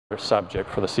subject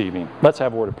for this evening. Let's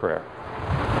have a word of prayer.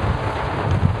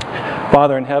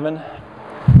 Father in heaven,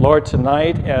 Lord,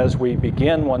 tonight as we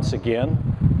begin once again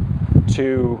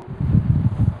to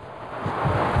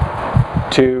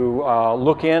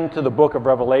look into the book of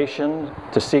Revelation,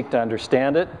 to seek to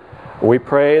understand it, we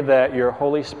pray that your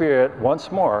Holy Spirit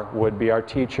once more would be our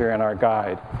teacher and our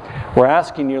guide. We're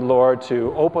asking you, Lord,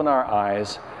 to open our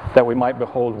eyes that we might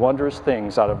behold wondrous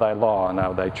things out of thy law and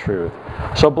out of thy truth.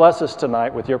 So bless us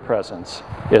tonight with your presence,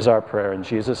 is our prayer in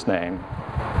Jesus' name.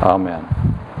 Amen.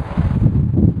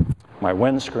 My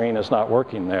windscreen is not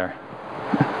working there.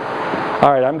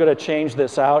 All right, I'm going to change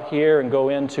this out here and go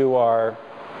into our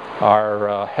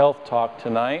health talk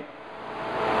tonight.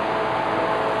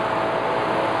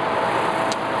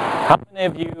 How many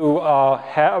of you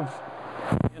have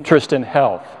interest in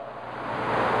health?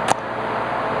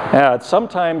 Yeah,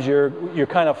 sometimes you're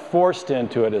kind of forced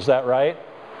into it, is that right?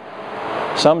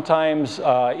 Sometimes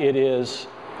it is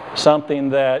something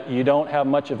that you don't have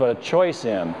much of a choice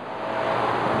in.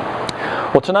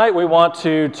 Well, tonight we want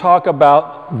to talk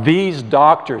about these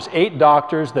doctors, 8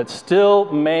 doctors that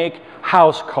still make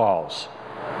house calls.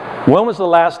 When was the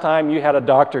last time you had a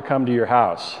doctor come to your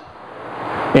house?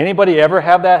 Anybody ever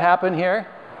have that happen here?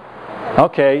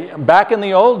 Okay, back in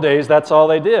the old days, that's all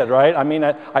they did, right? I mean,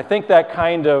 I think that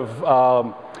kind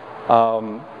of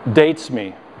dates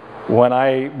me when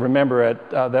I remember it,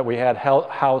 that we had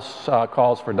house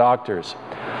calls for doctors.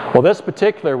 Well, this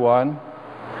particular one,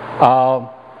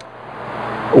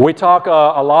 we talk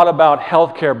a lot about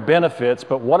healthcare benefits,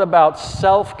 but what about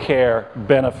self-care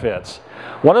benefits?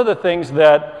 One of the things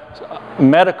that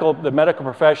the medical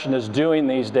profession is doing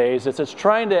these days is it's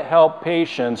trying to help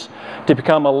patients to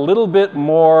become a little bit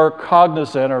more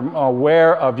cognizant or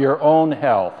aware of your own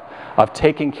health, of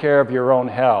taking care of your own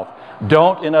health.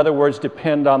 Don't, in other words,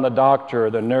 depend on the doctor or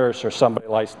the nurse or somebody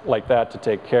like that to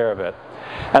take care of it.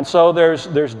 And so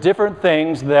there's different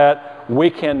things that we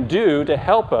can do to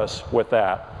help us with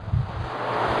that.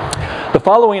 The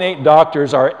following 8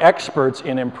 doctors are experts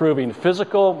in improving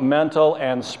physical, mental,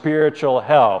 and spiritual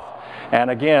health. And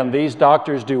again, these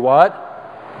doctors do what?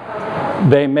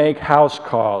 They make house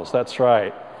calls. That's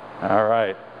right. All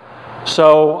right.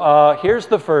 So here's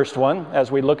the first one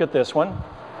as we look at this one.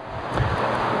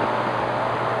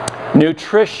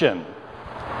 Nutrition.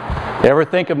 You ever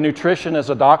think of nutrition as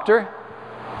a doctor?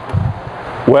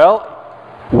 Well,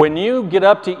 when you get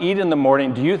up to eat in the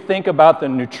morning, do you think about the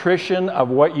nutrition of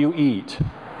what you eat?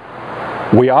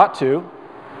 We ought to,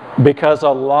 because a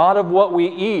lot of what we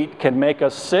eat can make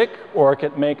us sick or it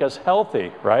can make us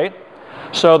healthy, right?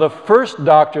 So the first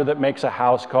doctor that makes a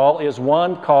house call is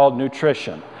one called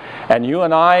nutrition. And you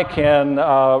and I can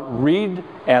read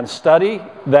and study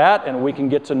that, and we can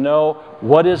get to know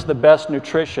what is the best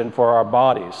nutrition for our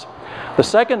bodies. The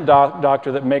second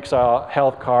doctor that makes a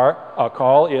health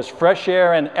call is fresh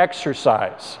air and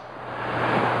exercise.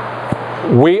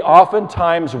 We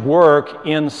oftentimes work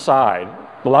inside.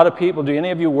 A lot of people, do any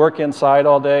of you work inside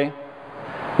all day?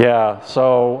 Yeah,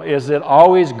 so is it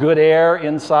always good air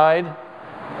inside?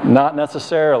 Not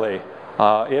necessarily.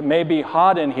 It may be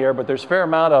hot in here, but there's a fair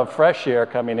amount of fresh air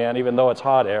coming in, even though it's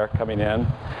hot air coming in.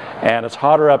 And it's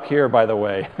hotter up here, by the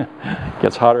way. It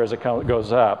gets hotter as it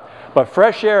goes up. But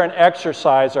fresh air and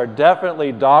exercise are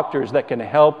definitely doctors that can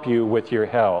help you with your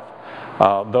health.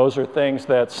 Those are things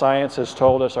that science has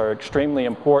told us are extremely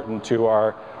important to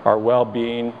our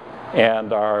well-being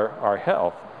and our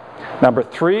health. Number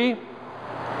 3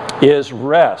 is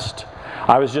rest.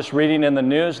 I was just reading in the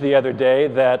news the other day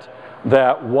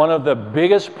that one of the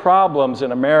biggest problems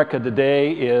in America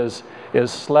today is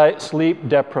sleep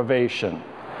deprivation,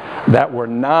 that we're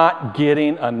not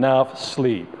getting enough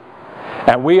sleep.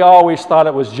 And we always thought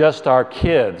it was just our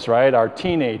kids, right, our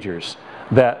teenagers,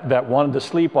 that wanted to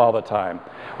sleep all the time.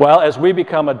 Well, as we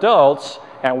become adults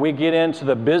and we get into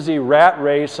the busy rat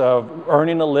race of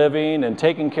earning a living and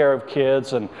taking care of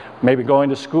kids and maybe going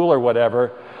to school or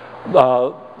whatever,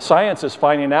 science is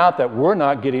finding out that we're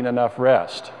not getting enough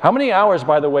rest. How many hours,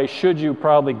 by the way, should you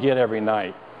probably get every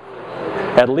night?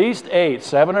 At least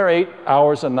 7 or 8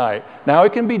 hours a night. Now,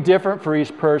 it can be different for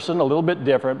each person, a little bit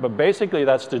different, but basically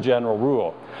that's the general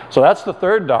rule. So that's the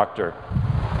third doctor.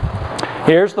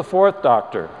 Here's the fourth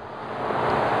doctor.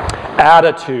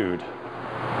 Attitude.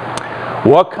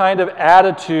 What kind of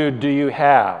attitude do you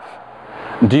have?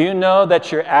 Do you know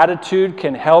that your attitude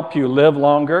can help you live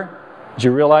longer? Did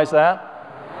you realize that?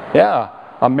 Yeah.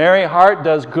 A merry heart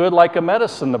does good like a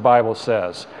medicine, the Bible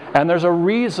says. And there's a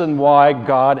reason why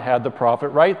God had the prophet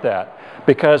write that.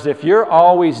 Because if you're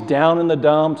always down in the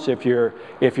dumps, if you're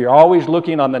always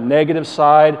looking on the negative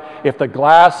side, if the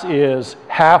glass is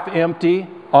half empty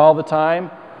all the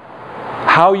time,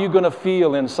 How are you going to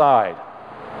feel inside?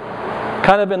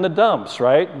 Kind of in the dumps,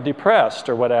 right? Depressed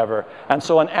or whatever. And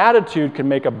so an attitude can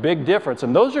make a big difference.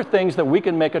 And those are things that we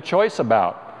can make a choice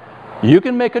about. You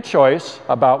can make a choice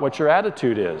about what your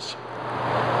attitude is.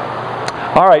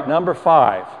 All right, number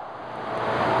 5.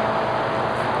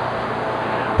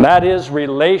 That is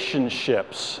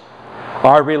relationships.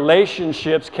 Our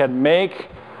relationships can make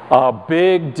a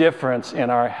big difference in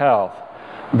our health.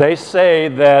 They say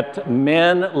that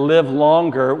men live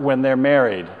longer when they're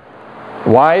married.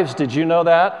 Wives, did you know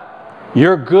that?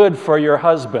 You're good for your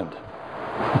husband,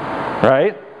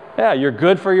 right? Yeah, you're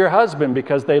good for your husband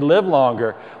because they live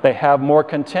longer, they have more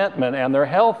contentment, and their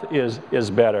health is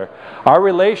better. Our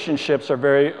relationships are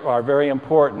very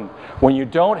important. When you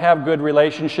don't have good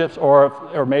relationships,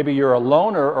 or maybe you're a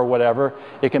loner or whatever,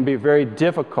 it can be very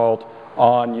difficult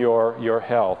on your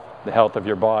health, the health of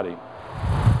your body.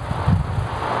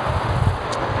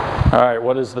 All right,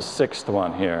 what is the 6th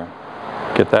one here?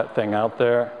 Get that thing out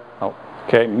there. Oh,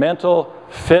 okay, mental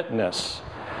fitness.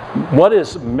 What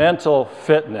is mental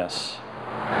fitness?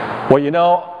 Well, you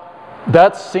know,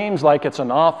 that seems like it's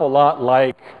an awful lot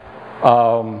like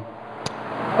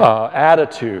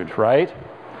attitude, right?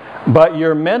 But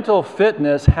your mental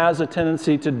fitness has a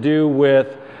tendency to do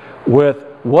with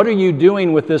what are you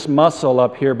doing with this muscle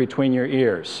up here between your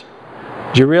ears?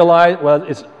 Do you realize, well,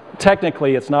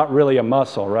 technically it's not really a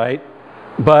muscle, right?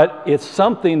 But it's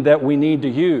something that we need to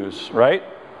use, right?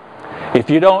 If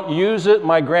you don't use it,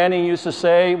 my granny used to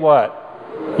say, what?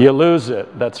 You lose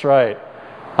it. That's right.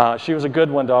 She was a good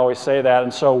one to always say that.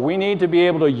 And so we need to be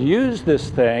able to use this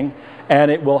thing,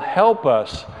 and it will help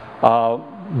us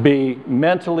be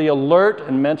mentally alert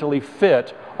and mentally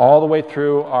fit all the way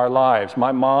through our lives.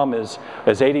 My mom is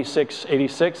 86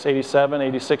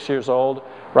 years old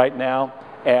right now.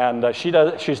 And she's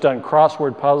done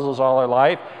crossword puzzles all her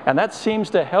life, and that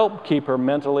seems to help keep her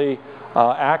mentally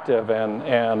active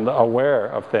and aware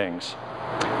of things.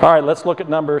 All right, let's look at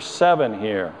number 7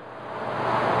 here.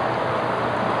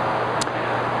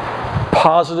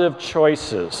 Positive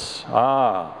choices.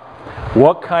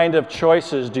 What kind of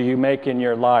choices do you make in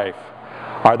your life?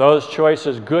 Are those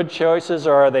choices good choices,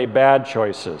 or are they bad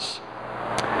choices?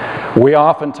 We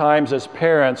oftentimes, as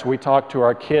parents, we talk to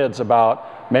our kids about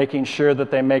making sure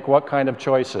that they make what kind of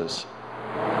choices?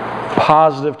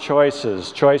 Positive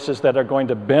choices, choices that are going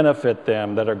to benefit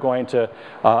them, that are going to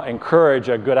encourage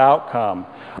a good outcome.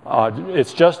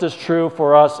 It's just as true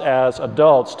for us as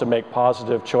adults to make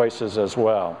positive choices as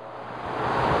well.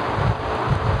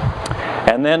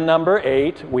 And then number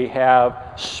 8, we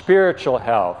have spiritual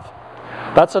health.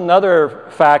 That's another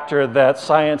factor that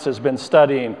science has been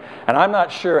studying, and I'm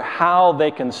not sure how they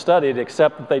can study it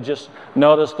except that they just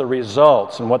notice the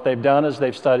results. And what they've done is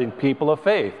they've studied people of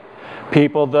faith,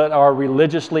 people that are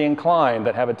religiously inclined,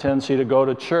 that have a tendency to go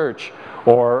to church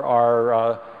or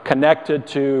are connected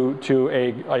to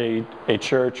a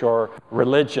church or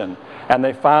religion. And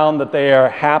they found that they are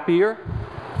happier,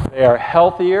 they are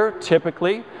healthier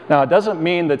typically. Now, it doesn't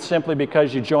mean that simply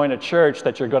because you join a church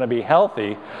that you're going to be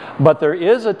healthy, but there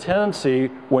is a tendency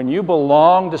when you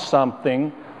belong to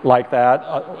something like that,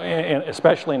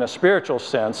 especially in a spiritual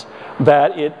sense,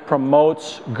 that it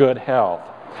promotes good health.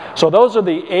 So those are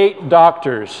the 8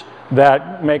 doctors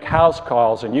that make house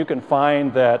calls, and you can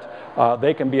find that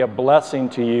they can be a blessing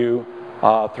to you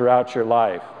throughout your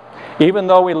life. Even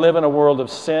though we live in a world of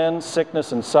sin,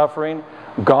 sickness, and suffering,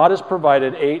 God has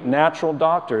provided 8 natural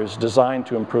doctors designed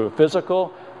to improve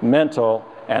physical, mental,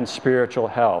 and spiritual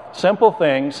health. Simple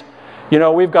things. You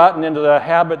know, we've gotten into the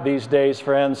habit these days,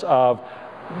 friends, of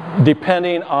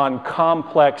depending on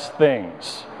complex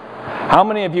things. How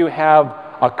many of you have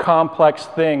a complex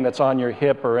thing that's on your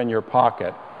hip or in your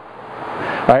pocket?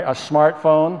 Right? A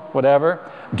smartphone,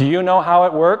 whatever. Do you know how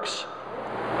it works?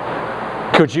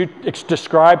 Could you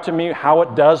describe to me how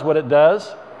it does what it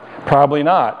does? Probably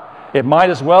not. It might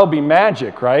as well be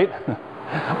magic, right?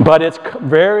 But it's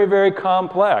very, very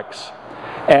complex.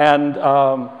 And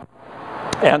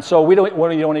so we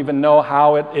don't even know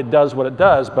how it does what it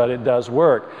does, but it does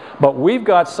work. But we've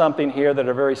got something here that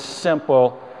are very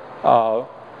simple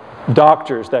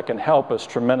doctors that can help us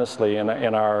tremendously in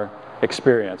our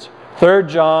experience. 3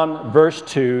 John verse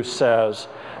 2 says,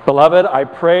 "Beloved, I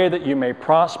pray that you may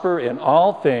prosper in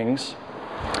all things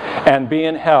and be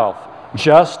in health,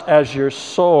 just as your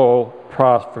soul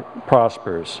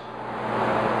prospers."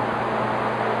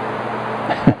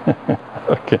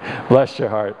 Okay, bless your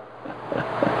heart.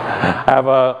 I have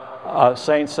a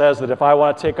saint says that if I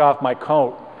want to take off my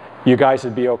coat, you guys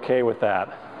would be okay with that.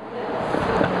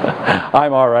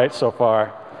 I'm all right so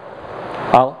far.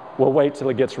 We'll wait till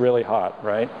it gets really hot,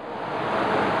 right?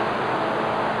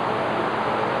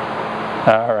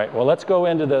 All right, well, let's go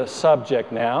into the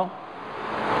subject now.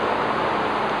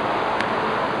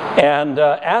 And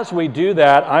as we do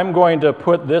that, I'm going to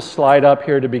put this slide up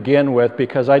here to begin with,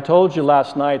 because I told you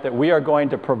last night that we are going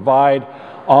to provide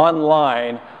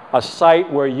online a site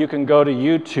where you can go to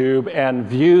YouTube and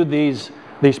view these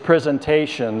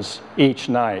presentations each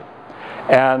night.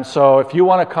 And so if you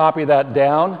want to copy that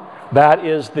down, that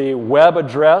is the web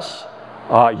address,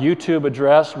 YouTube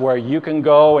address, where you can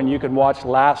go and you can watch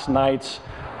last night's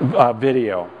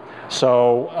video.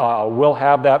 So we'll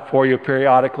have that for you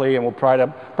periodically, and we'll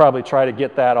probably try to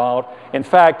get that out. In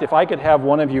fact, if I could have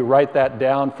one of you write that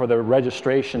down for the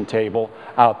registration table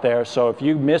out there, so if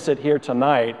you miss it here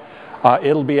tonight,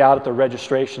 it'll be out at the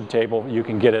registration table. You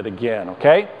can get it again,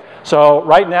 okay? So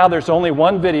right now there's only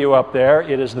one video up there.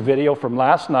 It is the video from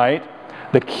last night.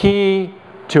 The key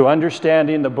to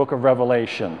understanding the book of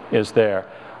Revelation is there.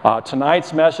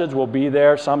 Tonight's message will be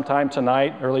there sometime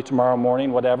tonight, early tomorrow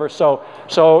morning, whatever. So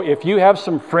if you have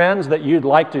some friends that you'd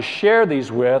like to share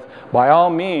these with, by all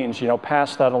means,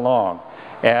 pass that along.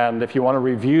 And if you want to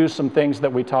review some things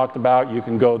that we talked about, you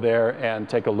can go there and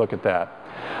take a look at that.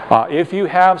 If you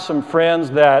have some friends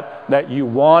that you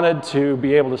wanted to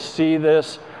be able to see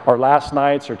this, or last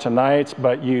night's or tonight's,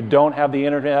 but you don't have the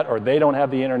internet or they don't have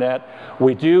the internet,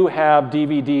 we do have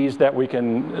DVDs that we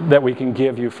can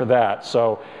give you for that.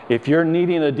 So if you're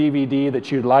needing a DVD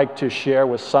that you'd like to share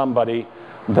with somebody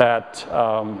that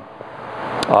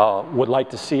would like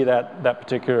to see that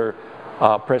particular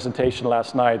presentation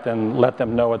last night, then let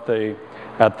them know at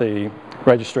the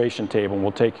registration table, and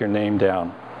we'll take your name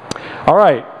down. All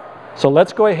right, so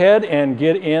let's go ahead and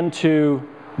get into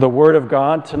the Word of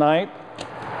God tonight.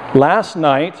 Last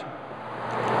night,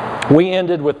 we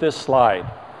ended with this slide.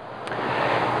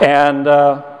 And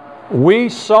we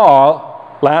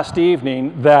saw last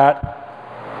evening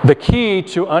that the key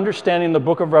to understanding the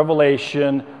book of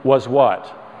Revelation was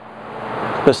what?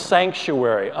 The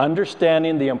sanctuary,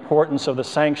 understanding the importance of the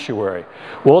sanctuary.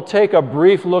 We'll take a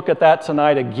brief look at that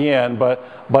tonight again,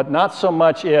 but not so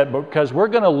much because we're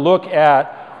going to look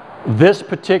at this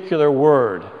particular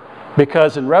word.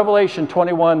 Because in Revelation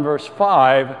 21, verse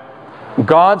 5,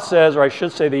 God says, or I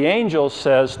should say the angel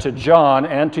says to John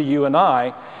and to you and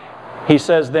I, he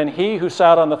says, then he who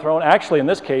sat on the throne, actually in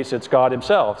this case it's God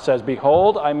himself, says,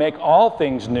 behold, I make all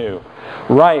things new.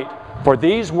 Right, for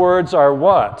these words are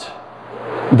what?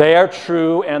 They are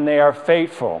true and they are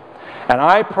faithful. And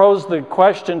I posed the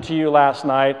question to you last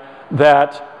night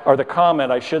or the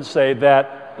comment I should say,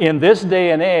 that in this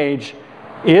day and age,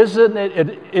 isn't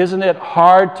it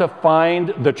hard to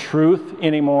find the truth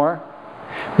anymore?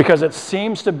 Because it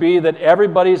seems to be that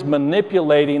everybody's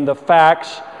manipulating the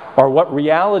facts or what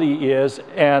reality is,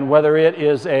 and whether it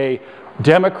is a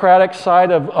Democratic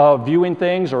side of viewing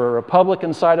things or a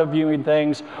Republican side of viewing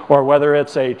things, or whether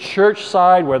it's a church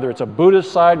side, whether it's a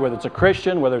Buddhist side, whether it's a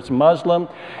Christian, whether it's Muslim,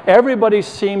 everybody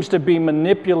seems to be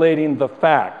manipulating the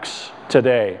facts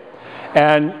today.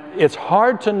 And it's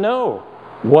hard to know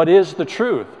what is the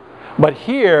truth. But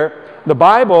here, the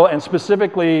Bible, and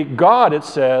specifically God, it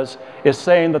says, is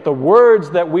saying that the words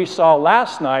that we saw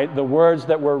last night, the words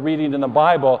that we're reading in the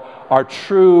Bible, are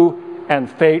true and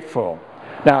faithful.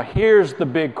 Now, here's the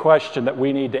big question that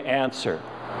we need to answer.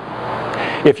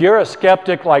 If you're a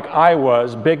skeptic like I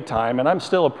was, big time, and I'm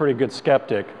still a pretty good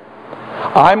skeptic,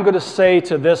 I'm going to say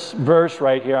to this verse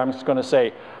right here, I'm just going to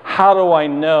say, how do I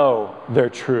know they're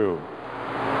true?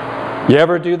 You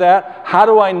ever do that? How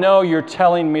do I know you're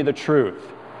telling me the truth?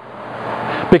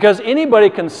 Because anybody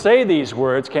can say these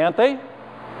words, can't they?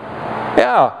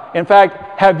 Yeah. In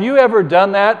fact, have you ever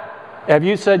done that? Have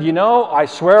you said, I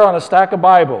swear on a stack of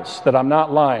Bibles that I'm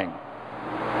not lying?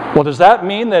 Well, does that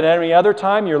mean that any other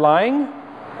time you're lying?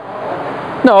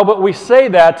 No, but we say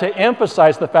that to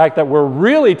emphasize the fact that we're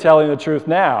really telling the truth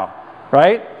now,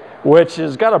 right? Which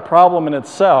has got a problem in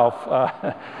itself.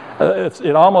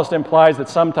 It almost implies that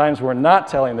sometimes we're not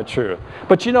telling the truth.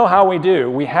 But you know how we do.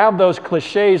 We have those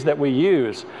cliches that we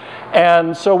use.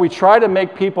 And so we try to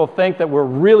make people think that we're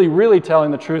really, really telling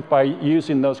the truth by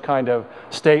using those kind of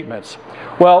statements.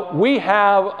 Well, we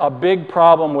have a big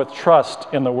problem with trust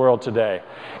in the world today.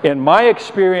 In my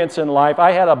experience in life,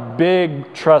 I had a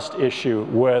big trust issue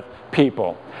with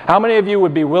people. How many of you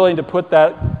would be willing to put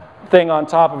that thing on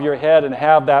top of your head and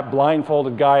have that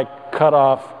blindfolded guy cut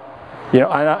off? And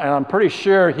I'm pretty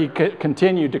sure he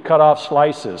continued to cut off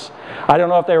slices. I don't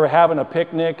know if they were having a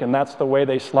picnic and that's the way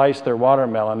they sliced their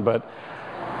watermelon, but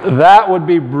that would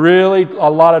be really a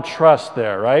lot of trust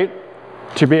there, right?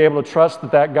 To be able to trust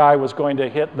that that guy was going to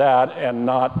hit that and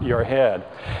not your head.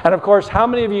 And of course, how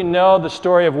many of you know the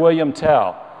story of William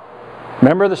Tell?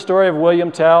 Remember the story of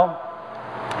William Tell?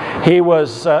 He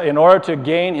was, in order to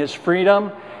gain his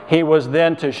freedom, he was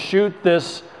then to shoot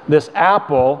this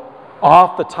apple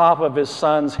off the top of his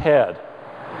son's head.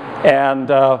 And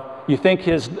you think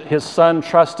his son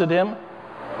trusted him?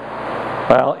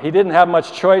 Well, he didn't have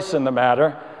much choice in the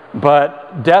matter,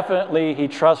 but definitely he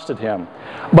trusted him.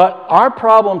 But our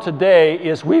problem today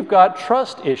is we've got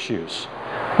trust issues.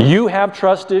 You have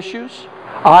trust issues.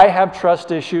 I have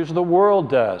trust issues. The world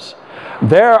does.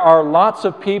 There are lots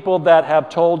of people that have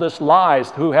told us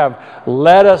lies, who have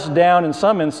led us down, in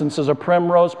some instances, a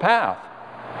primrose path,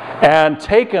 and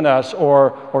taken us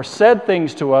or said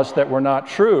things to us that were not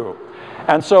true.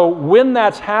 And so when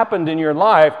that's happened in your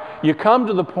life, you come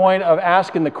to the point of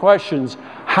asking the questions,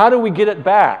 how do we get it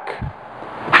back?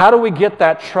 How do we get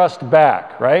that trust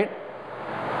back, right?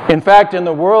 In fact, in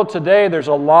the world today, there's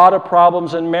a lot of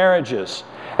problems in marriages.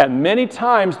 And many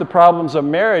times the problems of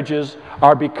marriages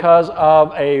are because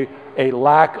of a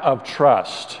lack of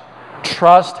trust.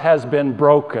 Trust has been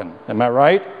broken. Am I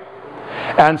right?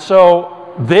 And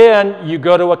so then you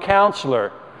go to a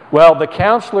counselor. Well, the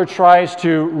counselor tries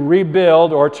to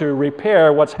rebuild or to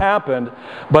repair what's happened,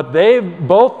 but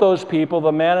both those people,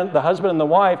 the husband and the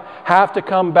wife, have to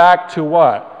come back to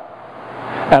what?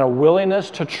 And a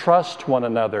willingness to trust one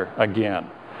another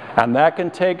again. And that can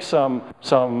take some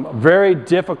very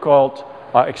difficult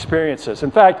experiences.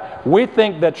 In fact, we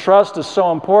think that trust is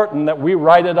so important that we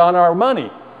write it on our money,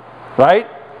 right?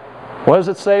 What does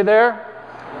it say there?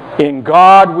 In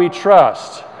God we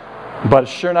trust. But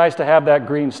it's sure nice to have that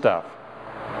green stuff,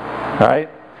 right?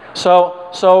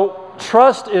 So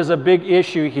trust is a big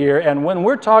issue here. And when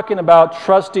we're talking about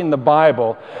trusting the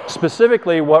Bible,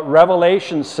 specifically what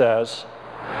Revelation says,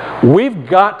 we've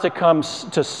got to come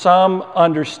to some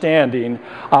understanding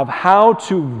of how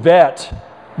to vet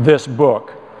this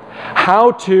book,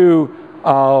 how to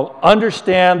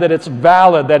understand that it's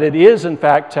valid, that it is in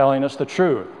fact telling us the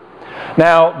truth.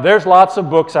 Now, there's lots of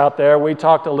books out there. We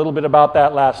talked a little bit about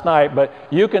that last night, but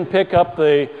you can pick up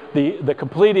the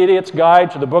Complete Idiot's Guide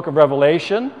to the Book of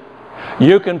Revelation.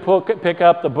 You can pick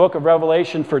up the Book of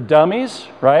Revelation for Dummies,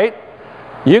 right?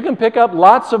 You can pick up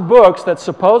lots of books that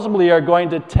supposedly are going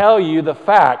to tell you the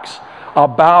facts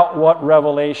about what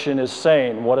Revelation is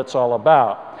saying, what it's all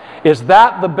about. Is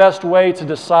that the best way to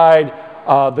decide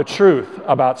the truth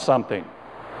about something?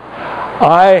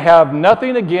 I have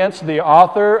nothing against the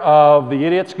author of the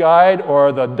Idiot's Guide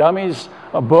or the Dummies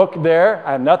book there.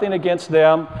 I have nothing against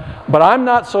them. But I'm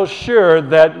not so sure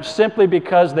that simply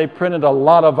because they printed a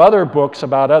lot of other books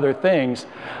about other things,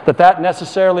 that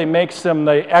necessarily makes them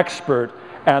the expert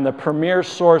and the premier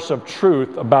source of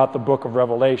truth about the book of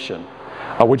Revelation.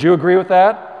 Would you agree with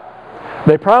that?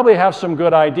 They probably have some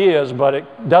good ideas, but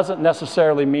it doesn't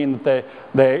necessarily mean that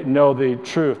they know the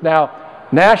truth. Now,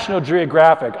 National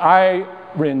Geographic, I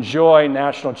enjoy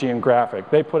National Geographic.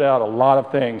 They put out a lot of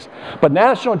things. But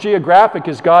National Geographic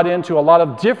has got into a lot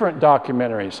of different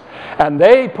documentaries. And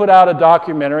they put out a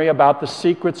documentary about the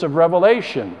secrets of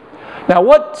Revelation. Now,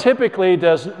 what typically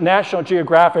does National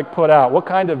Geographic put out? What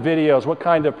kind of videos? What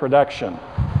kind of production?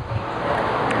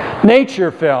 Nature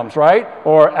films, right?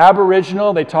 Or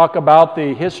Aboriginal, they talk about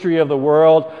the history of the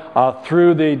world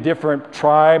through the different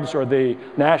tribes or the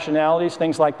nationalities,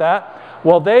 things like that.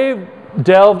 Well, they've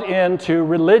delved into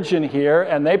religion here,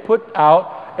 and they put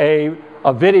out a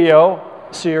video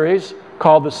series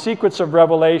called The Secrets of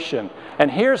Revelation.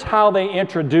 And here's how they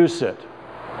introduce it.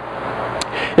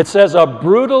 It says, a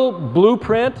brutal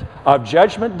blueprint of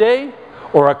Judgment Day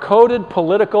or a coded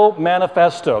political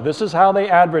manifesto. This is how they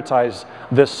advertise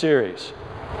this series.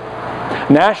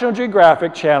 National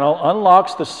Geographic Channel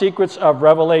unlocks the secrets of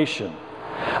Revelation.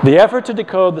 The effort to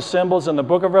decode the symbols in the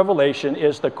book of Revelation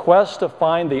is the quest to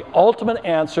find the ultimate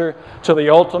answer to the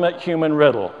ultimate human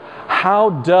riddle. How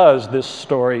does this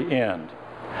story end?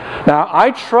 Now,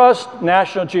 I trust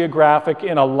National Geographic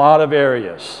in a lot of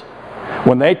areas.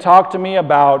 When they talk to me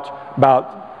about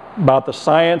the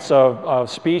science of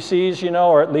species,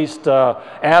 or at least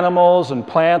animals and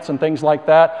plants and things like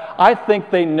that, I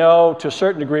think they know to a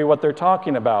certain degree what they're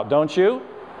talking about, don't you?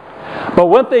 But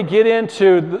when they get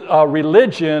into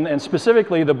religion, and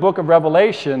specifically the book of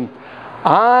Revelation,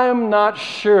 I'm not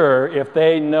sure if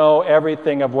they know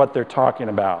everything of what they're talking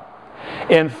about.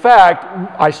 In fact,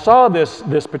 I saw this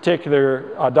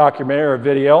particular documentary or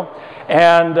video,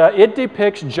 and it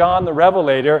depicts John the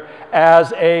Revelator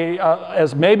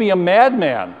as maybe a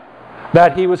madman,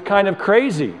 that he was kind of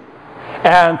crazy.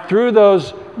 And through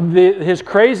his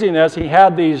craziness, he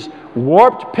had these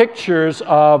warped pictures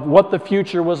of what the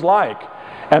future was like.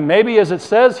 And maybe as it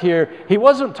says here, he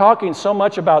wasn't talking so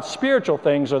much about spiritual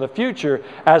things or the future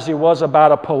as he was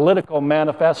about a political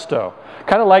manifesto.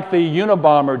 Kind of like the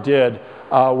Unabomber did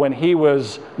when he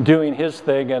was doing his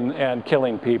thing and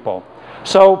killing people.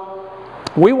 So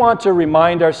we want to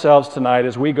remind ourselves tonight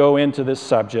as we go into this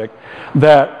subject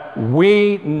that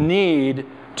we need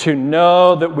to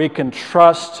know that we can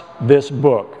trust this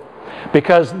book.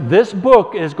 Because this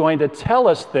book is going to tell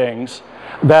us things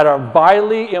that are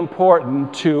vitally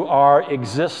important to our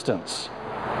existence.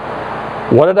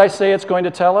 What did I say it's going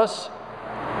to tell us?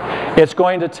 It's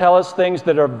going to tell us things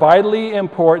that are vitally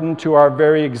important to our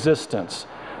very existence,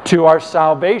 to our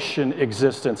salvation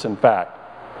existence, in fact.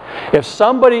 If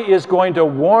somebody is going to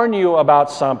warn you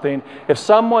about something, if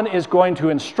someone is going to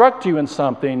instruct you in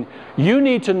something, you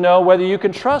need to know whether you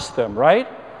can trust them, right?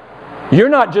 You're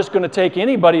not just going to take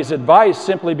anybody's advice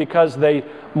simply because they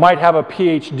might have a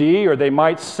PhD or they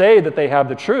might say that they have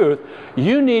the truth.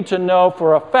 You need to know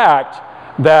for a fact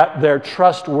that they're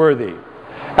trustworthy.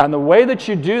 And the way that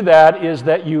you do that is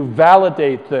that you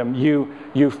validate them. You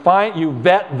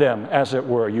vet them, as it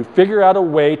were. You figure out a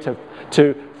way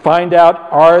to find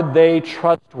out, are they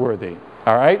trustworthy?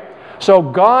 All right? So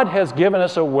God has given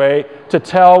us a way to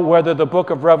tell whether the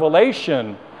book of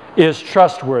Revelation is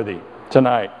trustworthy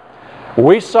tonight.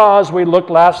 We saw as we looked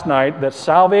last night that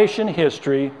salvation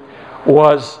history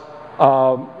was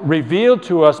revealed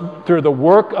to us through the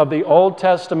work of the Old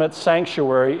Testament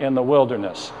sanctuary in the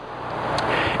wilderness.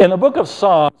 In the book of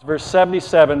Psalms, verse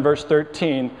 77, verse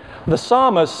 13, the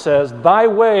psalmist says, "Thy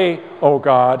way, O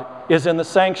God, is in the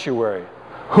sanctuary.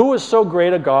 Who is so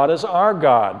great a God as our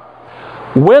God?"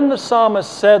 When the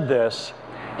psalmist said this,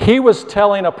 he was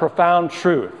telling a profound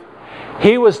truth.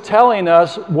 He was telling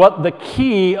us what the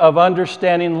key of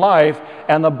understanding life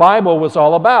and the Bible was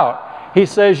all about. He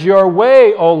says, "Your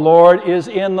way, O Lord, is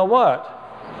in the what?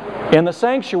 In the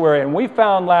sanctuary." And we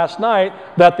found last night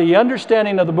that the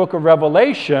understanding of the book of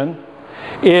Revelation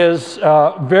is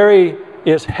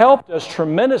helped us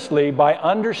tremendously by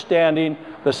understanding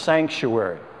the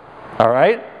sanctuary. All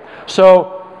right?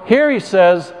 So here he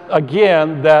says,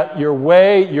 again, that your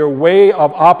way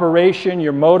of operation,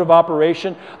 your mode of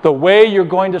operation, the way you're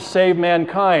going to save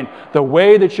mankind, the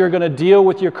way that you're going to deal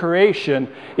with your creation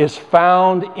is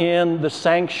found in the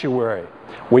sanctuary.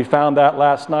 We found that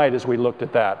last night as we looked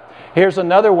at that. Here's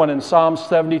another one in Psalm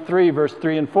 73, verse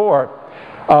 3 and 4.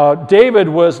 David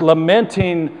was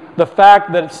lamenting the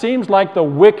fact that it seems like the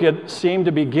wicked seem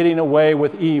to be getting away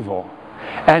with evil.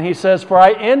 And he says, "For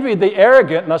I envied the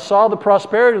arrogant, and I saw the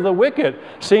prosperity of the wicked."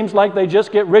 Seems like they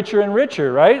just get richer and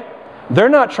richer, right? They're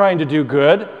not trying to do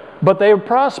good, but they are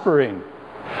prospering.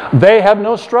 They have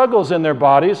no struggles in their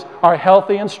bodies, are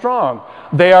healthy and strong.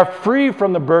 They are free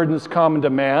from the burdens common to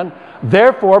man.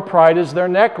 Therefore, pride is their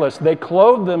necklace. They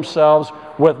clothe themselves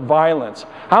with violence.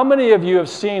 How many of you have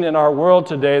seen in our world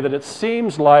today that it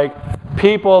seems like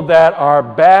people that are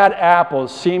bad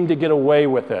apples seem to get away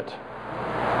with it?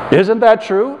 Isn't that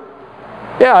true?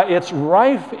 Yeah, it's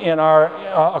rife in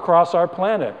across our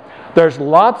planet. There's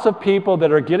lots of people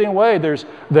that are getting away.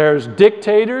 There's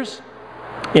dictators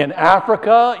in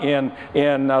Africa,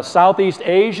 in Southeast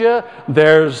Asia.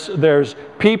 There's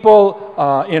people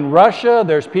in Russia.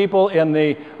 There's people in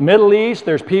the Middle East.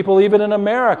 There's people even in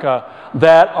America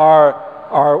that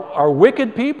are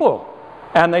wicked people,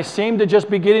 and they seem to just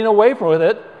be getting away with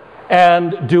it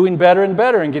and doing better and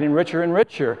better and getting richer and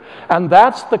richer. And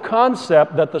that's the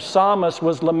concept that the psalmist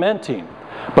was lamenting.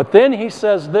 But then he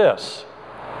says this,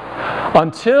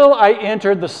 "Until I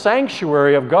entered the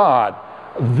sanctuary of God,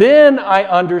 then I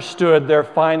understood their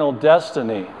final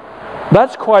destiny."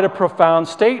 That's quite a profound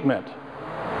statement.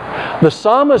 The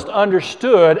psalmist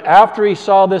understood after he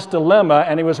saw this dilemma,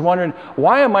 and he was wondering,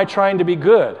 why am I trying to be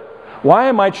good? Why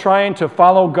am I trying to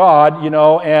follow God,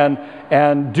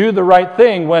 and do the right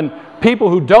thing when people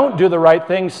who don't do the right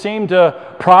thing seem to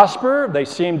prosper, they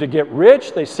seem to get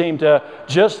rich, they seem to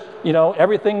just,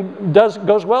 everything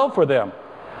goes well for them.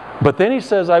 But then he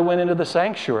says, I went into the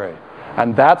sanctuary,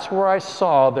 and that's where I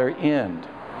saw their end.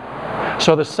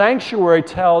 So the sanctuary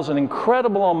tells an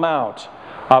incredible amount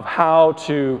of how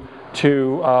to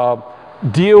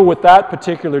deal with that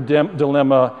particular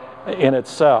dilemma in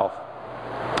itself.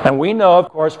 And we know, of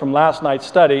course, from last night's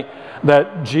study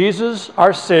that Jesus,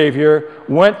 our Savior,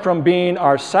 went from being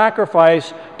our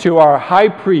sacrifice to our high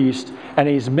priest, and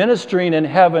he's ministering in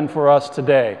heaven for us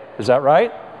today. Is that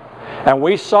right? And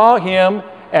we saw him,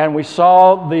 and we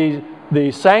saw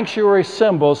the sanctuary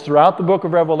symbols throughout the book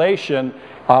of Revelation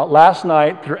last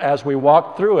night as we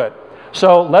walked through it.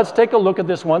 So let's take a look at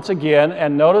this once again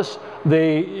and notice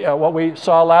what we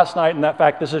saw last night. And in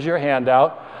fact, this is your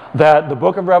handout. that the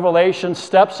book of Revelation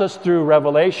steps us through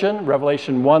Revelation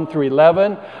 1 through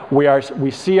 11.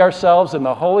 We see ourselves in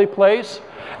the holy place,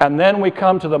 and then we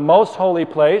come to the most holy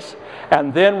place,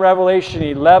 and then Revelation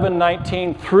 11,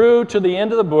 19 through to the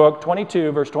end of the book,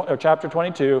 22, chapter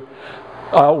 22,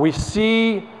 we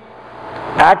see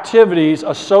activities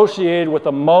associated with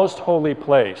the most holy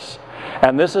place.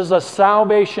 And this is a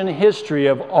salvation history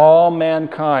of all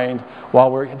mankind while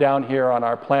we're down here on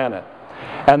our planet.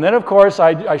 And then, of course,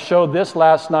 I showed this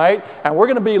last night, and we're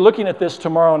going to be looking at this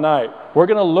tomorrow night. We're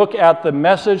going to look at the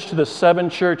message to the 7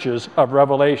 churches of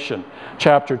Revelation,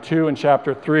 chapter 2 and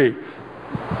chapter 3.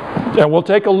 And we'll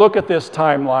take a look at this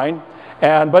timeline.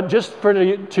 But just for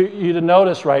you to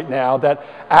notice right now that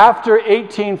after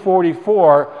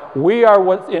 1844, we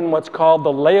are in what's called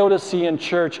the Laodicean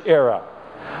church era.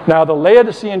 Now, the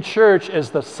Laodicean church is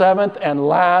the 7th and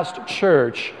last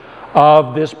church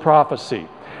of this prophecy.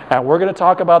 And we're going to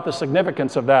talk about the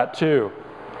significance of that too.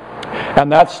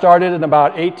 And that started in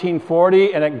about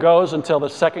 1840, and it goes until the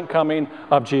second coming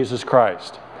of Jesus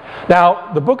Christ.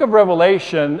 Now, the book of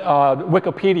Revelation,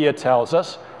 Wikipedia tells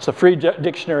us, it's a free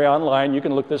dictionary online, you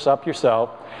can look this up yourself.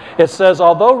 It says,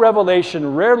 although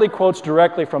Revelation rarely quotes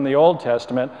directly from the Old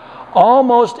Testament,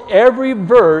 almost every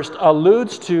verse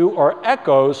alludes to or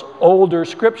echoes older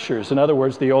scriptures, in other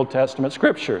words, the Old Testament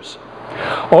scriptures.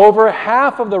 Over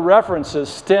half of the references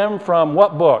stem from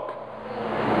what book?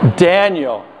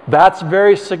 Daniel. That's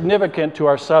very significant to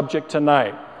our subject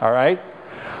tonight, all right?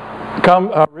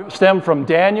 Stem from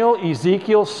Daniel,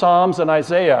 Ezekiel, Psalms, and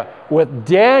Isaiah, with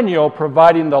Daniel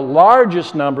providing the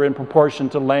largest number in proportion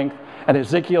to length, and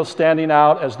Ezekiel standing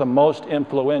out as the most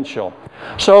influential.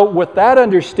 So with that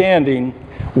understanding,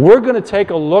 we're going to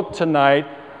take a look tonight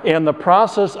in the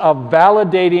process of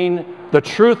validating the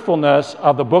truthfulness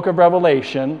of the book of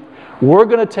Revelation. We're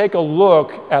going to take a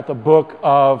look at the book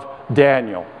of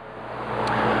Daniel.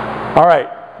 All right,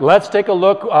 let's take a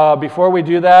look, before we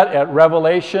do that, at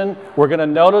Revelation. We're going to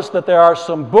notice that there are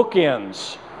some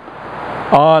bookends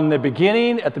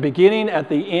at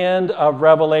the end of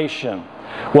Revelation.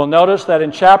 We'll notice that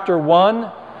in chapter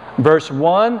 1, verse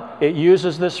 1, it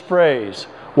uses this phrase,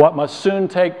 what must soon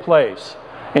take place.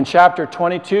 In chapter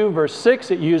 22, verse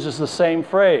 6, it uses the same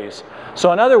phrase.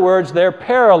 So in other words, they're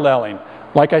paralleling.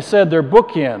 Like I said, they're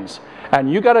bookends. And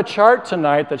you got a chart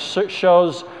tonight that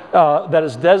shows, that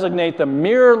is designate the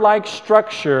mirror-like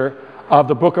structure of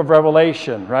the book of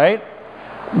Revelation, right?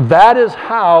 That is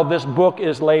how this book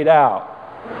is laid out.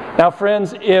 Now,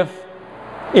 friends, if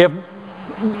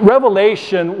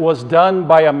Revelation was done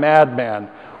by a madman,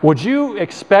 would you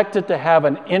expect it to have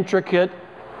an intricate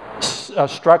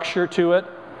structure to it?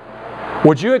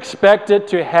 Would you expect it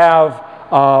to have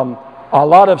a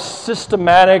lot of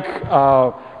systematic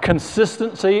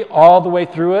consistency all the way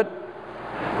through it?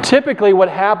 Typically what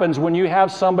happens when you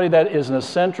have somebody that is an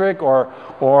eccentric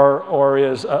or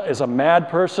is a mad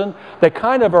person, they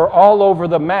kind of are all over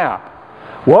the map.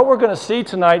 What we're going to see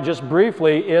tonight just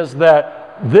briefly is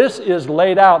that this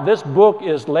book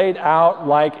is laid out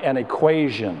like an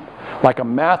equation, like a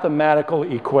mathematical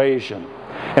equation.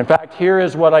 In fact, here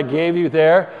is what I gave you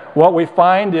there. What we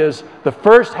find is the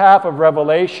first half of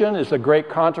Revelation is the great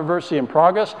controversy in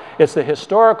progress. It's the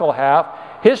historical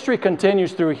half. History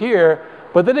continues through here,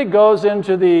 but then it goes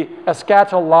into the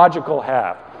eschatological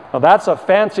half. Now, that's a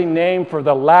fancy name for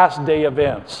the last day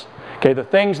events. Okay, the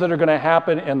things that are going to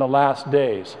happen in the last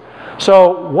days.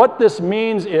 So what this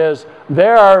means is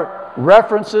there are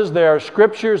references, there are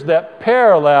scriptures that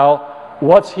parallel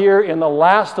what's here in the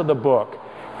last of the book.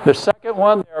 The second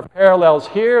one, there are parallels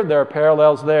here, there are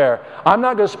parallels there. I'm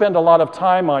not going to spend a lot of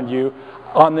time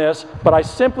on this, but I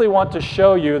simply want to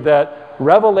show you that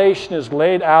Revelation is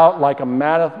laid out like a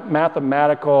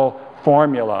mathematical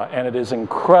formula, and it is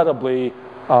incredibly,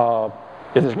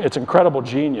 it's incredible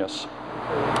genius.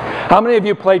 How many of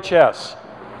you play chess?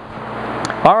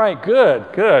 All right, good,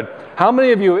 good. How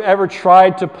many of you ever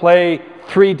tried to play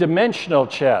three-dimensional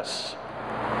chess?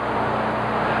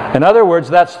 In other words,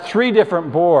 that's 3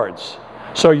 different boards.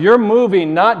 So you're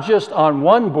moving not just on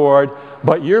one board,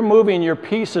 but you're moving your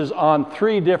pieces on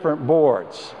 3 different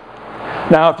boards.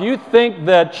 Now, if you think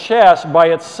that chess by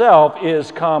itself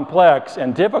is complex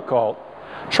and difficult,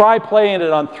 try playing it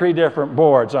on 3 different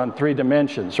boards, on 3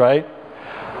 dimensions, right?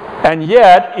 And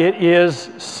yet, it is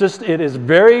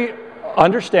very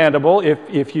understandable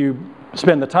if you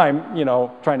spend the time,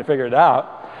 trying to figure it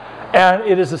out. And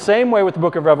it is the same way with the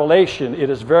book of Revelation. It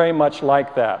is very much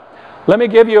like that. Let me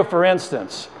give you a for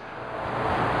instance.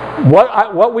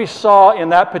 What we saw in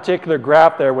that particular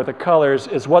graph there with the colors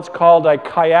is what's called a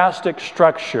chiastic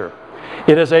structure.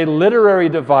 It is a literary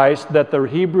device that the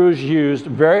Hebrews used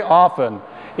very often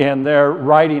in their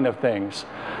writing of things.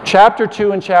 Chapter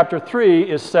 2 and chapter 3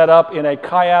 is set up in a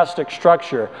chiastic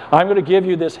structure. I'm going to give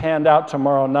you this handout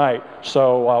tomorrow night,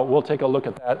 so we'll take a look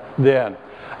at that then.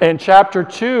 In chapter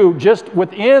 2, just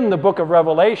within the book of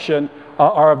Revelation,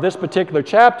 or of this particular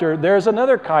chapter, there's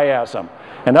another chiasm.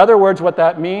 In other words, what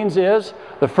that means is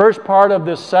the first part of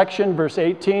this section, verse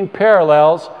 18,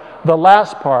 parallels the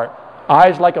last part.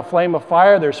 Eyes like a flame of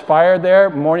fire. There's fire there.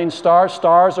 Morning star.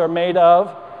 Stars are made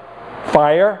of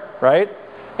fire, right?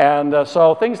 And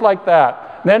so things like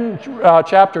that. Then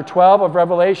chapter 12 of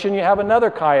Revelation, you have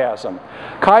another chiasm.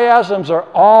 Chiasms are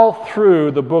all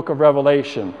through the book of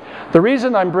Revelation. The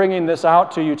reason I'm bringing this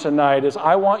out to you tonight is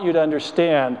I want you to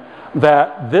understand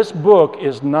that this book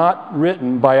is not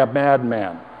written by a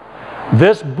madman.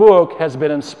 This book has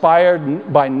been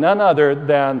inspired by none other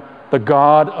than the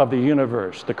God of the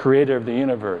universe, the creator of the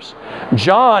universe.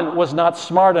 John was not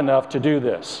smart enough to do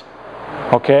this.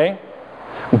 Okay?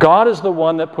 God is the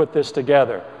one that put this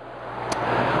together.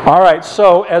 All right,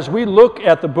 so as we look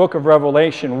at the book of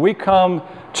Revelation, we come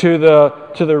to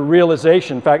the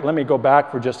realization. In fact, let me go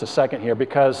back for just a second here,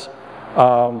 because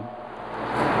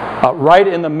right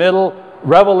in the middle,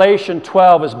 Revelation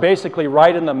 12 is basically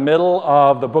right in the middle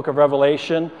of the book of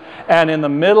Revelation. And in the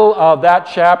middle of that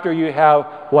chapter, you have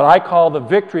what I call the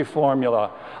victory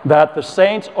formula, that the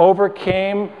saints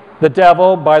overcame the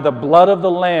devil by the blood of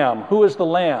the Lamb. Who is the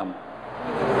Lamb?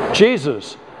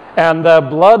 Jesus. And the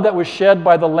blood that was shed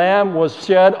by the Lamb was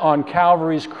shed on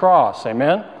Calvary's cross.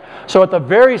 Amen? So at the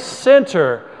very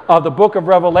center of the book of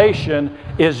Revelation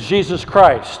is Jesus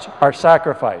Christ, our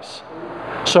sacrifice.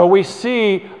 So we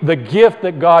see the gift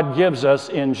that God gives us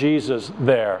in Jesus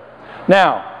there.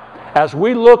 Now, as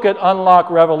we look at Unlock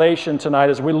Revelation tonight,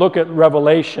 as we look at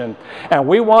Revelation, and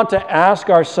we want to ask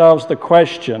ourselves the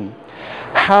question,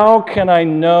 how can I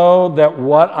know that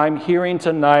what I'm hearing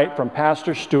tonight from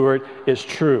Pastor Stewart is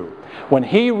true? When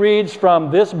he reads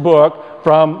from this book,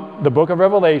 from the book of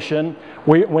Revelation,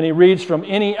 when he reads from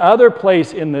any other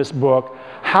place in this book,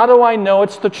 how do I know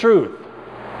it's the truth?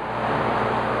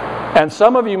 And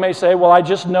some of you may say, well, I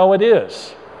just know it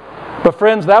is. But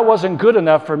friends, that wasn't good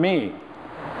enough for me.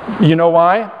 You know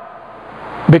why?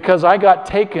 Because I got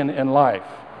taken in life.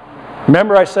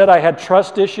 Remember I said I had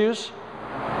trust issues?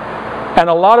 And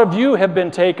a lot of you have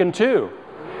been taken too.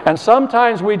 And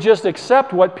sometimes we just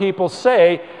accept what people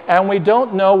say and we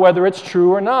don't know whether it's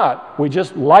true or not. We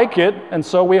just like it, and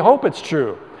so we hope it's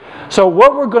true. So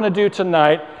what we're going to do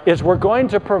tonight is we're going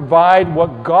to provide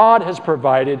what God has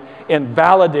provided in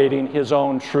validating His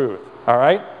own truth. All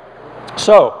right?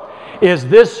 So, is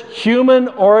this human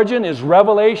origin? Is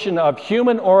Revelation of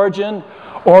human origin,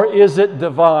 or is it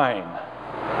divine?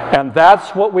 And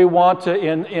that's what we want to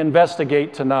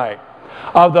investigate tonight.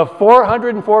 Of the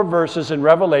 404 verses in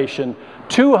Revelation,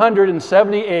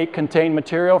 278 contain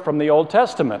material from the Old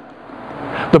Testament.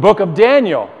 The book of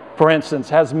Daniel, for instance,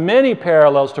 has many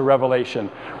parallels to Revelation,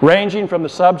 ranging from the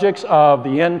subjects of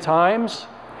the end times,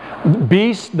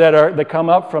 beasts that come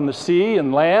up from the sea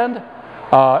and land,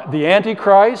 the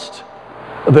Antichrist,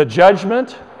 the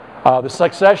judgment, the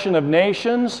succession of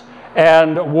nations,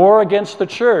 and war against the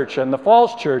church and the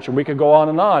false church, and we could go on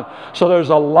and on. So there's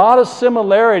a lot of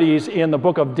similarities in the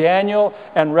book of Daniel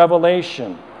and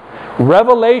Revelation.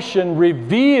 Revelation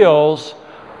reveals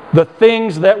the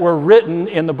things that were written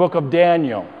in the book of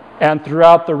Daniel and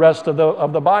throughout the rest of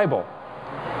the Bible.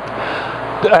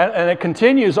 And it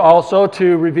continues also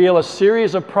to reveal a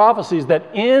series of prophecies that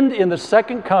end in the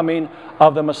second coming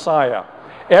of the Messiah.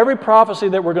 Every prophecy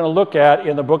that we're going to look at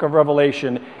in the book of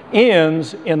Revelation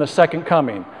ends in the second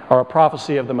coming, or a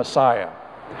prophecy of the Messiah.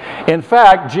 In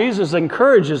fact, Jesus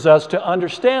encourages us to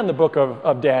understand the book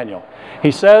of Daniel.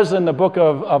 He says in the book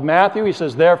of Matthew, he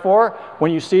says, therefore,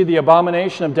 when you see the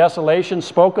abomination of desolation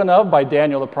spoken of by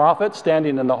Daniel the prophet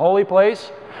standing in the holy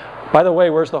place. By the way,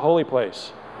 where's the holy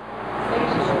place?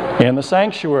 In the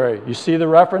sanctuary. You see the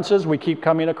references we keep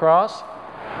coming across?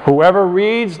 Whoever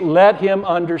reads, let him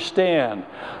understand.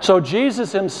 So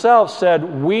Jesus himself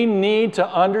said we need to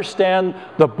understand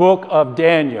the book of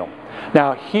Daniel.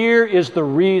 Now here is the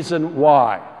reason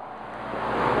why.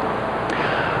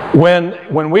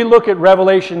 When we look at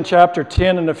Revelation chapter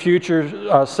 10 in a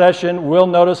future session, we'll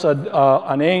notice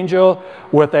an angel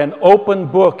with an open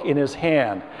book in his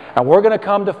hand. And we're going to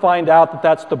come to find out that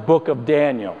that's the book of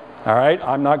Daniel. All right?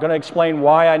 I'm not going to explain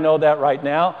why I know that right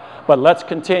now, but let's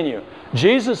continue.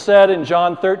 Jesus said in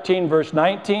John 13, verse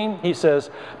 19, he says,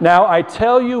 now I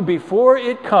tell you before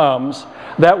it comes,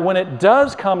 that when it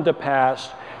does come to pass,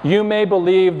 you may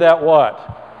believe that what?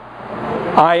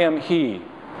 I am He.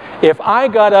 If I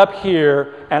got up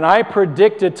here and I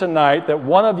predicted tonight that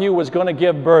one of you was going to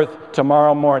give birth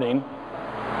tomorrow morning,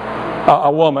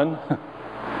 a woman,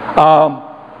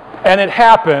 and it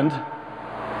happened,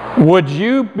 would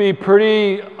you be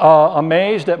pretty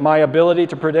amazed at my ability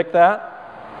to predict that?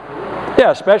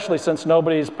 Yeah, especially since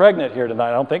nobody's pregnant here tonight.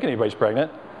 I don't think anybody's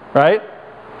pregnant, right?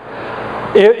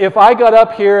 If I got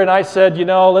up here and I said, you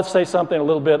know, let's say something a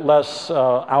little bit less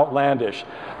outlandish,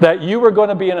 that you were going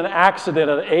to be in an accident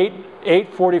at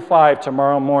 8:45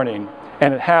 tomorrow morning,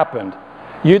 and it happened,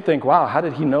 you'd think, wow, how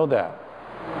did he know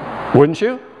that? Wouldn't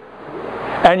you?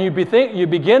 And you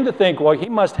begin to think, well, he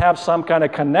must have some kind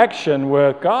of connection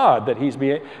with God that he's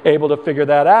able to figure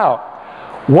that out.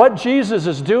 What Jesus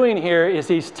is doing here is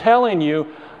he's telling you,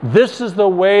 this is the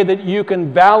way that you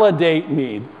can validate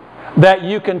me, that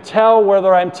you can tell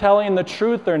whether I'm telling the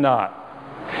truth or not.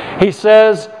 He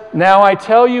says, now I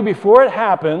tell you before it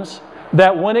happens,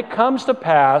 that when it comes to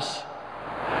pass,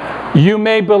 you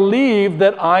may believe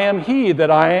that I am He,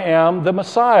 that I am the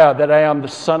Messiah, that I am the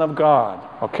Son of God.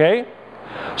 Okay?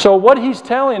 So what he's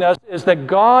telling us is that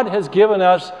God has given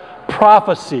us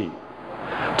prophecy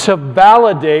to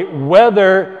validate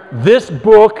whether this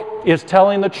book is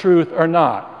telling the truth or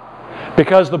not.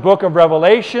 Because the book of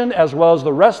Revelation, as well as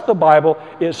the rest of the Bible,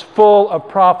 is full of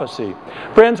prophecy.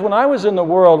 Friends, when I was in the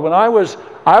world, when I was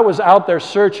out there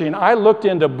searching, I looked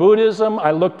into Buddhism,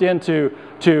 I looked into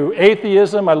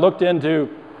atheism, I looked into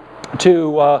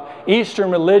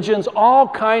Eastern religions, all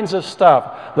kinds of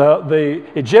stuff. The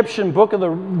Egyptian Book of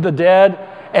the Dead,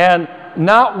 and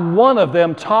not one of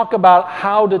them talk about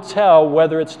how to tell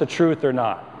whether it's the truth or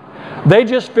not. They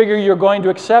just figure you're going to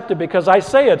accept it because I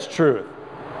say it's truth.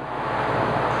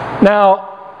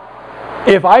 Now,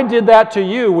 if I did that to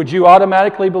you, would you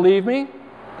automatically believe me?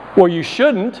 Well, you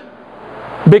shouldn't,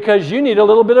 because you need a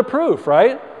little bit of proof,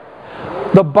 right?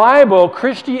 The Bible,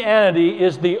 Christianity,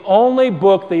 is the only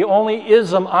book, the only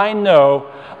ism I know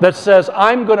that says,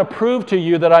 I'm going to prove to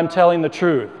you that I'm telling the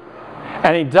truth.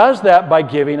 And he does that by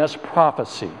giving us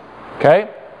prophecy. Okay?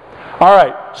 All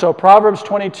right, so Proverbs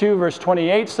 22, verse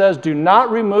 28 says, do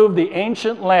not remove the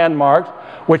ancient landmarks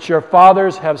which your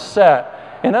fathers have set.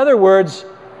 In other words,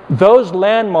 those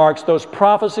landmarks, those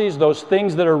prophecies, those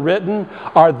things that are written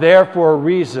are there for a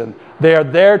reason. They are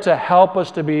there to help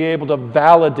us to be able to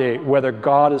validate whether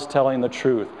God is telling the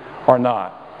truth or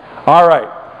not. All right,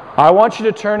 I want you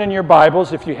to turn in your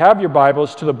Bibles, if you have your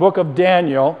Bibles, to the book of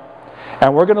Daniel,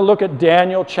 and we're going to look at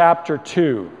Daniel chapter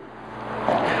 2.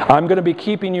 I'm going to be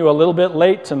keeping you a little bit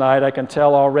late tonight, I can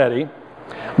tell already,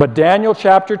 but Daniel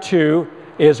chapter 2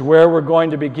 is where we're going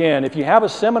to begin. If you have a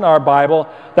seminar Bible,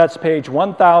 that's page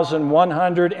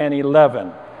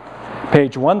 1111.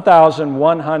 Page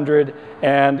 1111.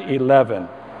 And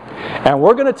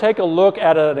we're going to take a look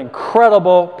at an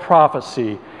incredible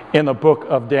prophecy in the book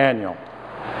of Daniel.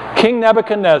 King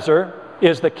Nebuchadnezzar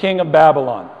is the king of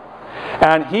Babylon,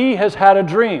 and he has had a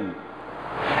dream.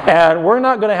 And we're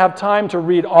not going to have time to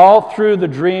read all through the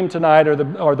dream tonight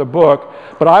or the book,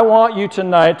 but I want you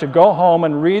tonight to go home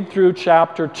and read through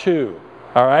chapter 2.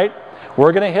 All right?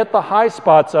 We're going to hit the high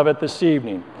spots of it this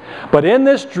evening. But in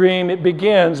this dream, it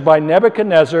begins by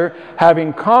Nebuchadnezzar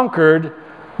having conquered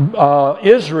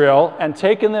Israel and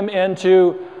taken them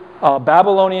into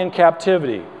Babylonian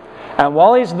captivity. And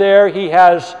while he's there, he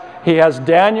has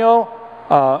Daniel,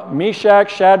 Meshach,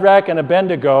 Shadrach, and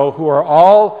Abednego, who are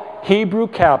all Hebrew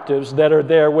captives that are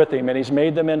there with him, and he's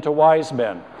made them into wise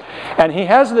men. And he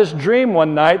has this dream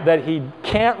one night that he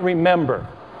can't remember.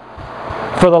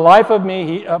 For the life of me,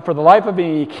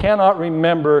 he cannot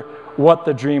remember what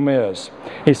the dream is.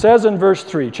 He says in verse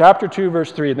 3, chapter 2,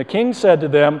 verse 3, and the king said to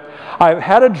them, I've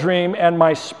had a dream, and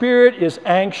my spirit is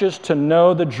anxious to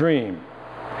know the dream.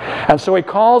 And so he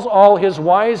calls all his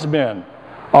wise men,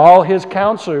 all his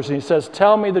counselors, and he says,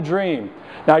 tell me the dream.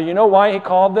 Now, you know why he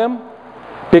called them?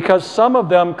 Because some of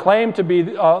them claimed to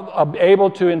be able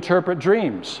to interpret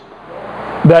dreams.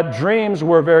 That dreams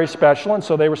were very special, and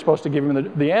so they were supposed to give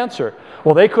him the answer.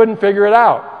 Well, they couldn't figure it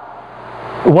out.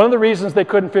 One of the reasons they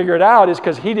couldn't figure it out is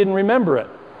because he didn't remember it.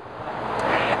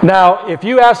 Now, if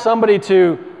you ask somebody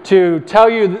to tell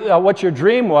you what your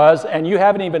dream was, and you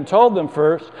haven't even told them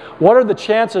first, what are the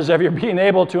chances of you being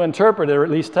able to interpret it or at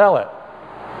least tell it?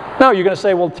 No, you're going to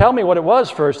say, well, tell me what it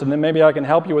was first, and then maybe I can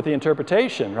help you with the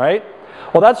interpretation, right?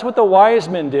 Well, that's what the wise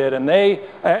men did, and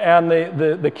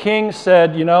the king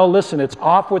said, you know, listen, it's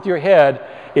off with your head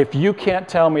if you can't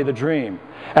tell me the dream.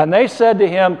 And they said to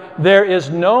him, there is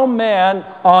no man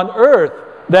on earth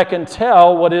that can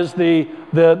tell what is the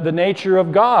nature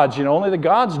of gods. You know, only the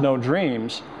gods know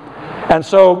dreams. And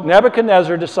so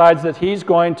Nebuchadnezzar decides that he's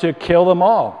going to kill them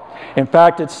all. In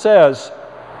fact, it says,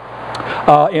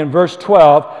 in verse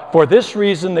 12, for this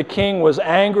reason the king was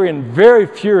angry and very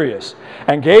furious,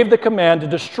 and gave the command to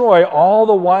destroy all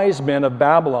the wise men of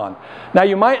Babylon. Now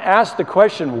you might ask the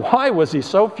question, why was he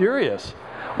so furious?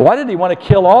 Why did he want to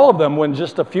kill all of them when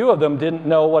just a few of them didn't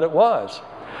know what it was?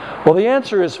 Well, the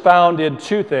answer is found in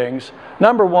two things.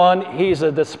 Number one, he's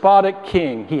a despotic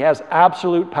king. He has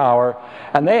absolute power,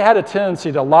 and they had a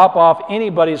tendency to lop off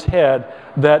anybody's head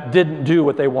that didn't do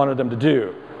what they wanted them to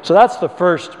do. So that's the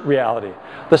first reality.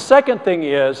 The second thing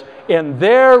is, in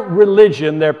their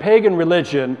religion, their pagan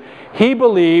religion, he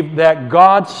believed that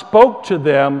God spoke to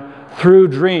them through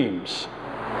dreams.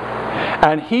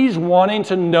 And he's wanting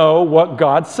to know what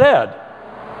God said.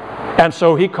 And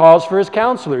so he calls for his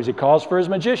counselors, he calls for his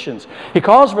magicians, he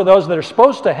calls for those that are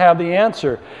supposed to have the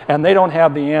answer, and they don't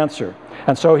have the answer.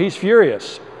 And so he's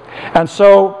furious. And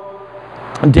so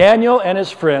Daniel and his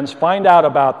friends find out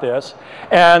about this,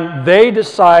 and they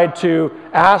decide to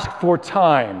ask for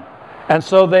time. And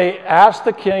so they ask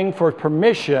the king for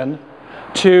permission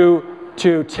to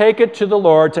take it to the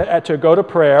Lord, to go to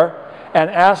prayer, and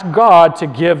ask God to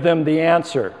give them the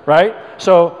answer, right?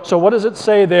 So what does it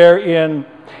say there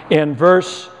in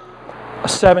verse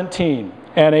 17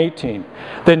 and 18?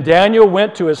 Then Daniel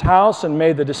went to his house and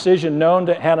made the decision known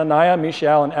to Hananiah,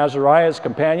 Mishael, and Azariah's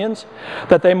companions,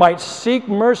 that they might seek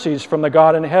mercies from the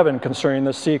God in heaven concerning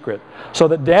the secret, so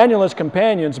that Daniel and his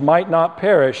companions might not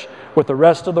perish with the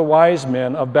rest of the wise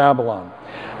men of Babylon.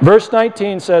 Verse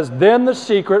 19 says, then the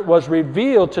secret was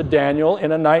revealed to Daniel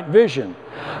in a night vision.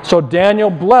 So Daniel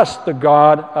blessed the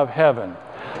God of heaven.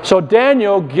 So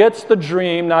Daniel gets the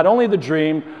dream, not only the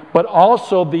dream, but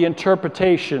also the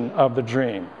interpretation of the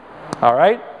dream. All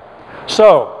right?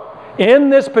 So, in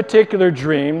this particular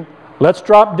dream, let's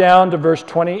drop down to verse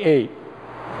 28.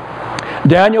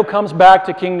 Daniel comes back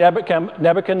to King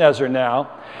Nebuchadnezzar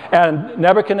now, and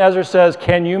Nebuchadnezzar says,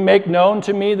 can you make known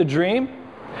to me the dream?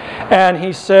 And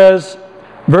he says,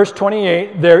 verse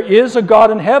 28, there is a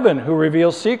God in heaven who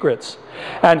reveals secrets,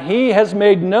 and he has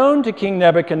made known to King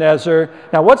Nebuchadnezzar.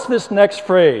 Now, what's this next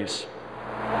phrase?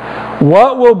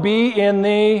 What will be in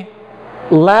the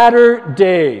latter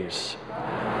days?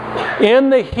 In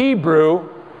the Hebrew,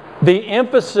 the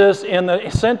emphasis in the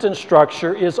sentence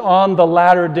structure is on the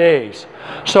latter days.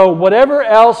 So whatever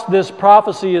else this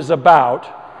prophecy is about,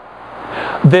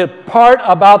 the part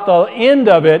about the end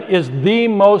of it is the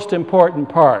most important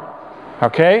part.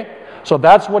 Okay? So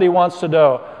that's what he wants to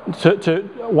know,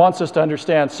 wants us to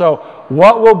understand. So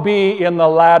what will be in the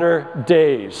latter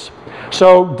days?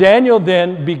 So Daniel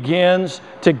then begins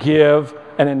to give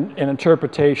an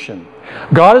interpretation.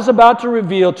 God is about to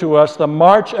reveal to us the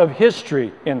march of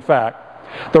history, in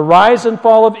fact, the rise and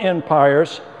fall of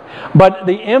empires, but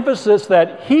the emphasis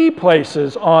that he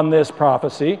places on this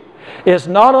prophecy is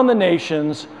not on the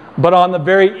nations, but on the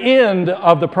very end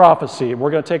of the prophecy. We're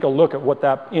going to take a look at what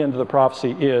that end of the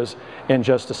prophecy is in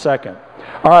just a second.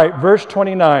 All right, verse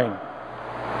 29.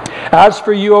 As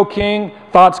for you, O king,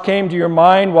 thoughts came to your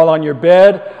mind while on your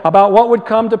bed about what would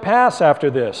come to pass after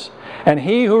this. And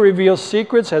he who reveals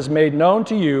secrets has made known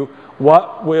to you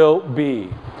what will be.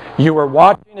 You were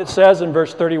watching, it says in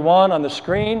verse 31 on the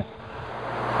screen.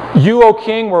 You, O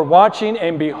king, were watching,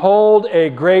 and behold, a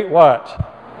great what?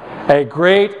 A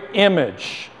great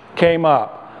image came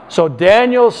up. So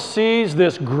Daniel sees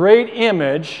this great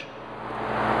image,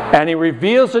 and he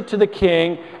reveals it to the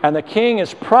king, and the king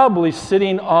is probably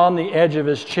sitting on the edge of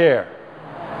his chair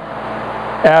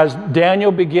as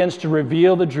Daniel begins to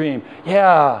reveal the dream.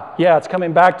 Yeah, it's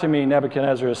coming back to me,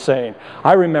 Nebuchadnezzar is saying.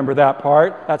 I remember that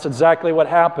part. That's exactly what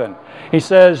happened. He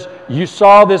says, you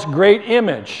saw this great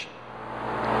image.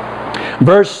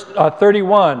 Verse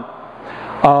 31.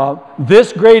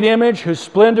 This great image, whose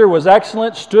splendor was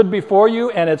excellent, stood before you,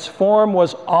 and its form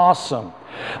was awesome.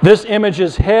 This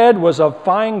image's head was of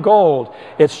fine gold,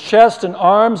 its chest and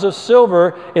arms of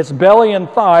silver, its belly and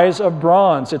thighs of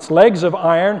bronze, its legs of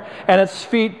iron, and its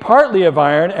feet partly of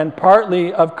iron and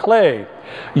partly of clay.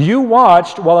 You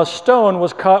watched while a stone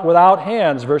was cut without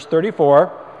hands, verse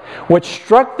 34, which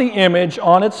struck the image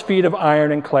on its feet of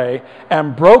iron and clay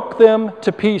and broke them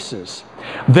to pieces.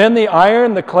 Then the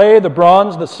iron, the clay, the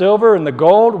bronze, the silver, and the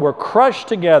gold were crushed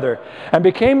together and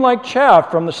became like chaff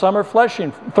from the summer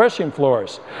threshing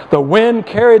floors. The wind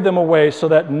carried them away so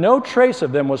that no trace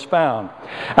of them was found.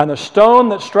 And the stone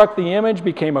that struck the image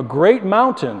became a great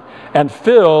mountain and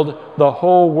filled the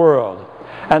whole world.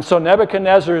 And so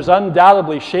Nebuchadnezzar is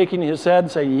undoubtedly shaking his head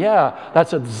and saying, yeah,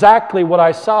 that's exactly what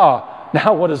I saw.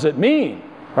 Now what does it mean,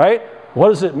 right? What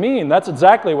does it mean? That's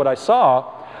exactly what I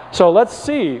saw. So let's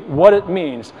see what it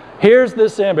means. Here's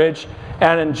this image,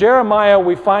 and in Jeremiah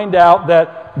we find out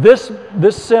that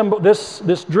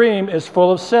this dream is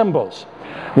full of symbols.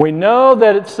 We know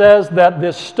that it says that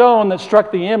this stone that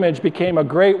struck the image became a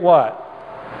great what?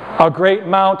 A great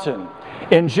mountain.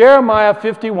 In Jeremiah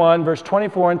 51, verse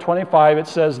 24 and 25, it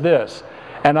says this,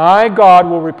 "And I, God,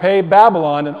 will repay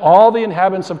Babylon and all the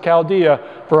inhabitants of Chaldea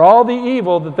for all the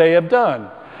evil that they have done.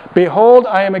 Behold,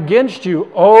 I am against you,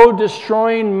 O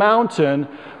destroying mountain,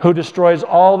 who destroys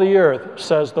all the earth,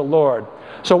 says the Lord."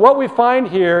 So what we find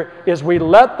here is we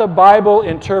let the Bible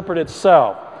interpret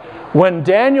itself. When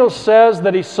Daniel says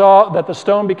that he saw that the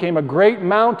stone became a great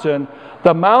mountain,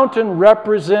 the mountain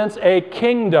represents a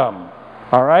kingdom.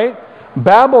 All right?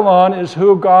 Babylon is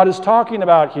who God is talking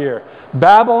about here.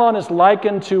 Babylon is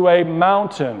likened to a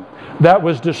mountain that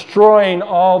was destroying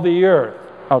all the earth.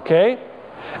 Okay?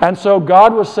 And so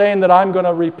God was saying that I'm going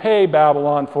to repay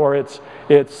Babylon for its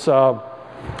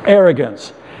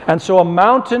arrogance. And so a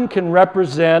mountain can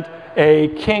represent a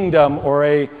kingdom or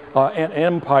an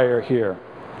empire here.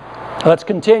 Let's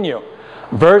continue.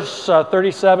 Verse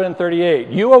 37 and 38.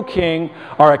 "You, O king,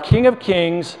 are a king of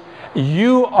kings.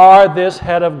 You are this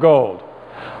head of gold."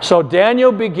 So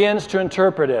Daniel begins to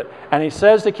interpret it. And he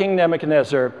says to King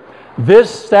Nebuchadnezzar, "This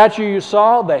statue you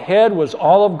saw, the head was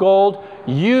all of gold.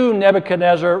 You,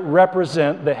 Nebuchadnezzar,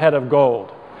 represent the head of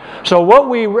gold." So what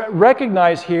we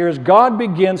recognize here is God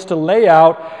begins to lay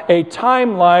out a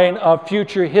timeline of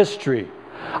future history.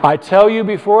 I tell you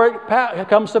before it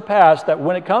comes to pass that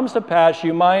when it comes to pass,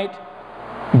 you might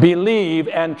believe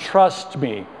and trust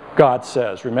me, God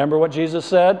says. Remember what Jesus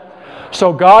said?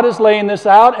 So God is laying this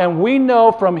out, and we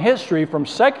know from history, from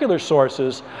secular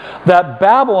sources, that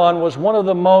Babylon was one of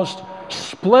the most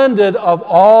splendid of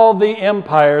all the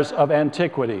empires of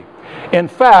antiquity. In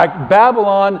fact,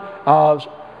 Babylon,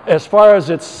 as far as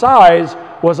its size,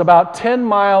 was about 10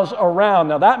 miles around.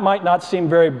 Now that might not seem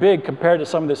very big compared to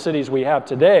some of the cities we have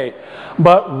today,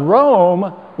 but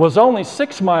Rome was only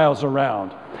 6 miles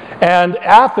around, and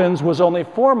Athens was only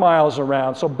 4 miles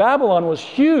around. So Babylon was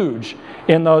huge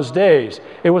in those days.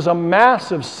 It was a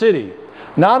massive city.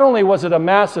 Not only was it a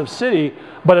massive city,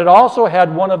 but it also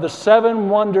had one of the 7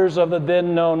 wonders of the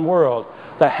then known world,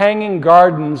 the Hanging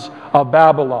Gardens of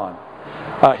Babylon.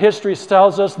 History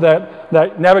tells us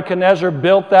that Nebuchadnezzar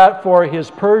built that for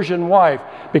his Persian wife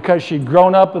because she'd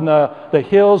grown up in the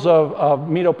hills of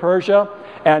Medo-Persia,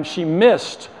 and she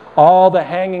missed all the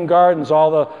hanging gardens,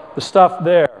 all the stuff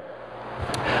there.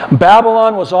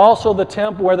 Babylon was also the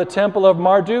temple where the temple of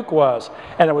Marduk was,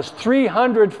 and it was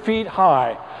 300 feet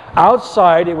high.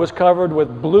 Outside it was covered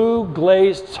with blue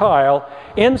glazed tile.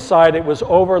 Inside it was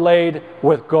overlaid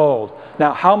with gold.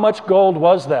 Now how much gold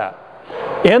was that?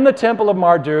 In the temple of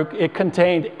Marduk, it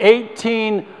contained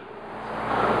 18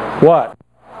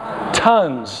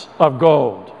 tons of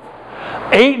gold.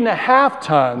 8.5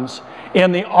 tons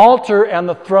in the altar and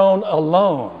the throne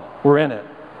alone were in it.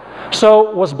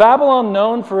 So was Babylon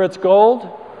known for its gold?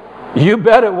 You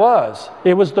bet it was.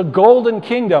 It was the golden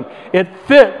kingdom. It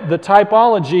fit the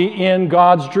typology in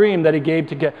God's dream that he gave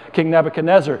to King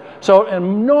Nebuchadnezzar. So an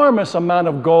enormous amount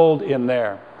of gold in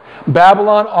there.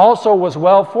 Babylon also was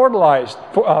well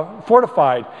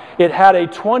fortified. It had a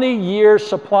 20-year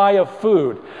supply of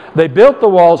food. They built the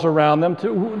walls around them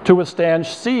to withstand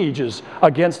sieges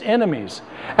against enemies.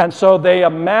 And so they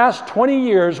amassed 20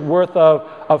 years worth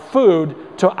of food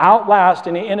to outlast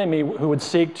any enemy who would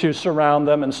seek to surround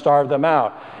them and starve them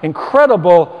out.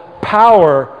 Incredible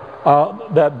power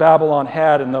that Babylon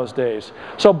had in those days.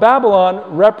 So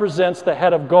Babylon represents the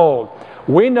head of gold.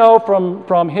 We know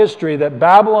from history that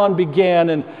Babylon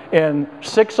began in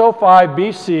 605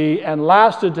 BC and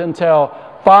lasted until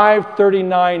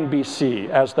 539 BC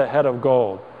as the head of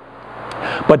gold.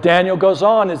 But Daniel goes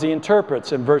on as he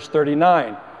interprets in verse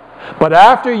 39. "But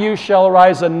after you shall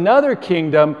arise another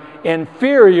kingdom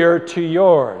inferior to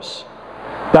yours."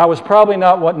 That was probably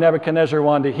not what Nebuchadnezzar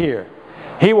wanted to hear.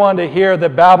 He wanted to hear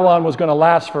that Babylon was going to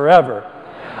last forever.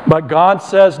 But God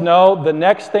says, no, the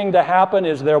next thing to happen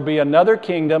is there will be another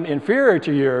kingdom inferior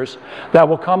to yours that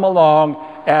will come along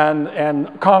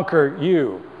and conquer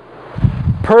you.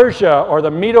 Persia, or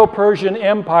the Medo-Persian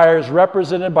Empire, is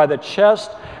represented by the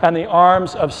chest and the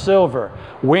arms of silver.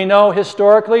 We know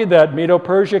historically that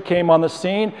Medo-Persia came on the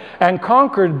scene and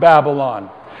conquered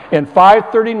Babylon in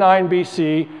 539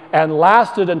 BC and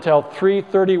lasted until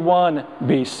 331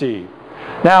 BC.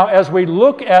 Now, as we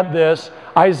look at this,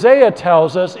 Isaiah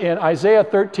tells us in Isaiah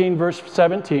 13, verse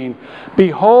 17,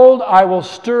 "Behold, I will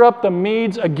stir up the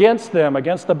Medes against them,"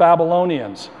 against the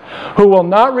Babylonians, "who will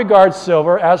not regard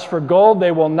silver. As for gold,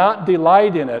 they will not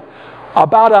delight in it."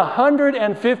 About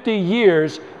 150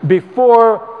 years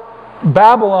before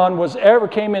Babylon ever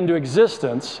came into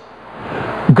existence,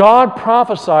 God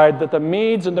prophesied that the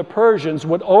Medes and the Persians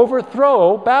would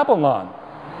overthrow Babylon.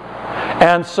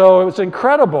 And so it was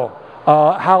incredible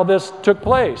how this took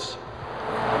place.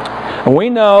 And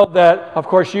we know that, of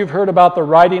course, you've heard about the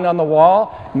writing on the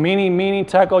wall, Mene, Mene,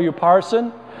 Tekel,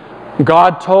 Upharsin.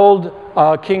 God told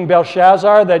King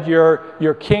Belshazzar that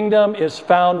your kingdom is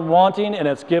found wanting and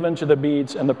it's given to the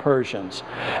Medes and the Persians.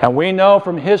 And we know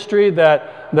from history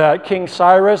that King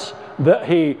Cyrus,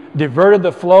 he diverted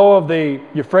the flow of the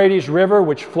Euphrates River,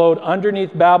 which flowed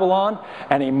underneath Babylon,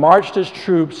 and he marched his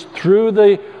troops through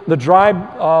the dry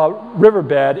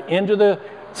riverbed into the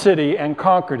city and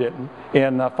conquered it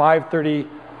in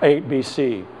 538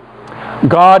 BC.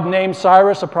 God named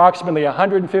Cyrus approximately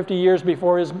 150 years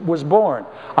before he was born.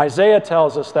 Isaiah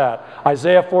tells us that.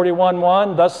 Isaiah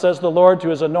 41:1, thus says the Lord to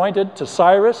his anointed, to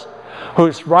Cyrus,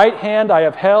 whose right hand I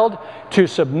have held, to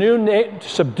subdue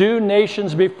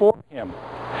nations before him,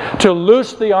 to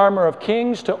loose the armor of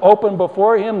kings, to open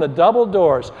before him the double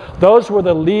doors. Those were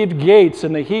the leaved gates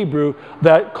in the Hebrew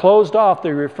that closed off the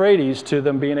Euphrates to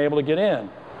them being able to get in.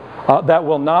 That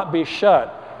will not be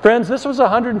shut. Friends, this was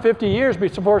 150 years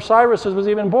before Cyrus was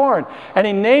even born, and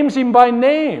he names him by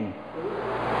name.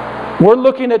 We're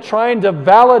looking at trying to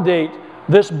validate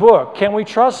this book. Can we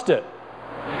trust it?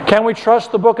 Can we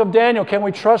trust the book of Daniel? Can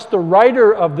we trust the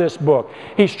writer of this book?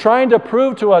 He's trying to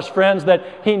prove to us, friends, that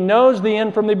he knows the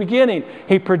end from the beginning.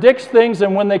 He predicts things,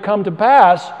 and when they come to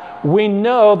pass, we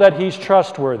know that he's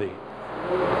trustworthy.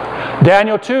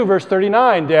 Daniel 2, verse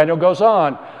 39, Daniel goes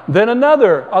on, then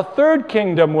a third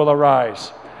kingdom will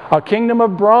arise, a kingdom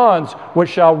of bronze, which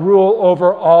shall rule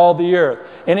over all the earth.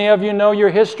 Any of you know your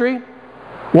history?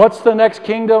 What's the next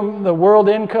kingdom, the world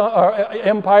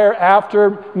empire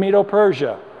after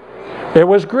Medo-Persia? It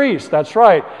was Greece, that's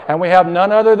right. And we have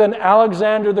none other than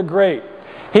Alexander the Great.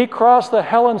 He crossed the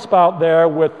Hellespont there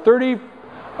with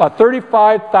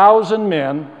 35,000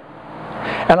 men,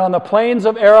 and on the plains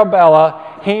of Arabella,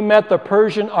 he met the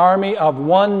Persian army of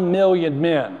 1 million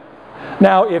men.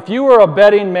 Now, if you were a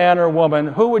betting man or woman,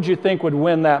 who would you think would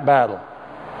win that battle?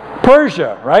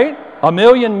 Persia, right? 1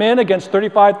 million men against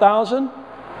 35,000?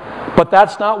 But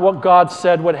that's not what God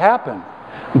said would happen.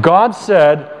 God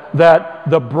said that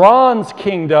the bronze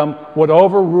kingdom would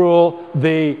overrule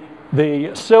the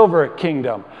silver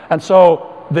kingdom. And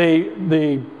so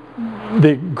the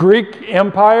Greek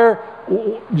Empire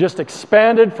just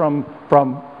expanded from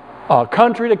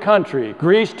country to country.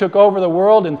 Greece took over the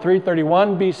world in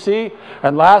 331 BC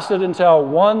and lasted until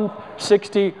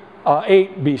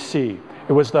 168 BC.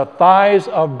 It was the thighs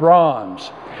of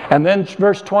bronze. And then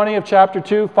verse 20 of chapter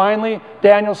 2, finally,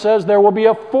 Daniel says there will be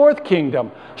a fourth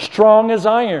kingdom, strong as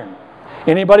iron.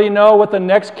 Anybody know what the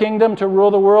next kingdom to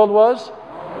rule the world was?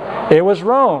 It was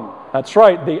Rome. That's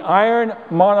right, the iron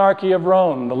monarchy of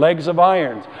Rome, the legs of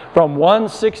iron, from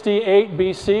 168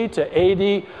 BC to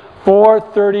AD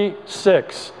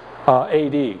 436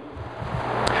 AD.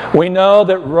 We know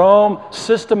that Rome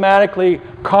systematically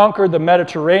conquered the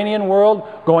Mediterranean world,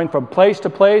 going from place to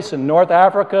place in North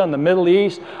Africa and the Middle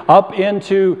East, up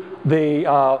into the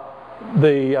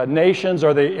nations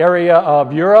or the area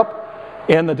of Europe.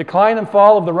 In the decline and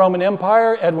fall of the Roman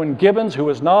Empire, Edwin Gibbons, who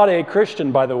was not a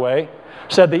Christian, by the way,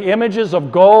 said the images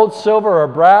of gold, silver, or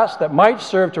brass that might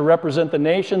serve to represent the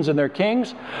nations and their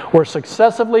kings were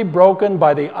successively broken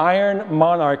by the iron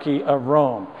monarchy of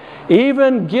Rome.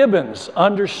 Even Gibbons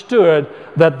understood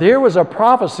that there was a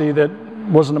prophecy that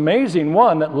was an amazing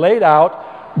one that laid out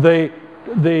the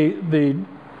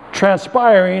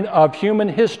transpiring of human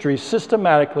history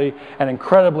systematically and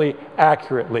incredibly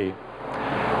accurately.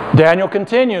 Daniel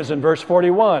continues in verse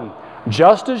 41.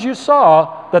 Just as you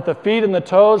saw that the feet and the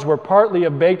toes were partly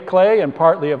of baked clay and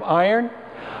partly of iron,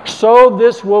 so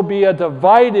this will be a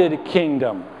divided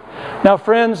kingdom. Now,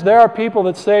 friends, there are people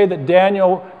that say that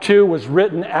Daniel 2 was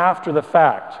written after the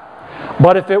fact.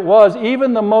 But if it was,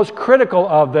 even the most critical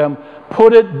of them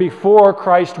put it before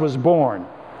Christ was born.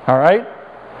 All right?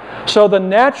 So the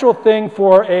natural thing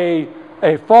for a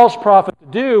false prophet to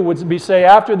do would be say,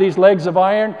 after these legs of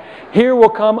iron, here will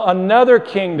come another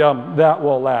kingdom that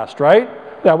will last, right?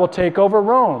 That will take over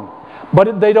Rome.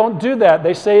 But they don't do that.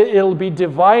 They say it'll be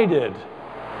divided.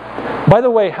 By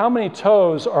the way, how many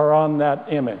toes are on that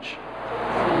image?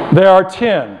 There are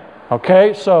 10.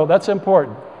 Okay, so that's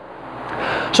important.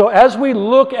 So as we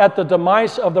look at the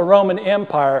demise of the Roman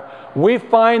Empire, we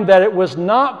find that it was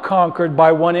not conquered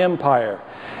by one empire.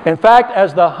 In fact,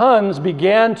 as the Huns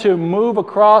began to move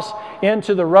across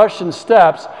into the Russian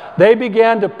steppes, they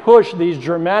began to push these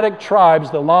Germanic tribes,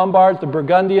 the Lombards, the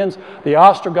Burgundians, the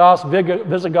Ostrogoths,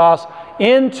 Visigoths,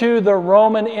 into the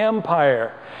Roman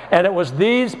Empire. And it was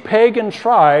these pagan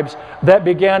tribes that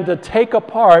began to take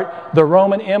apart the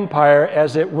Roman Empire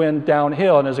as it went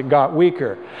downhill and as it got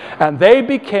weaker. And they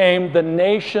became the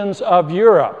nations of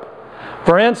Europe.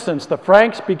 For instance, the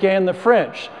Franks became the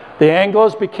French. The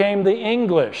Anglos became the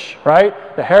English, right?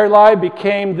 The Heruli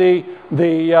became the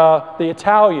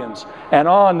Italians. And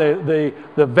on, the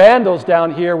Vandals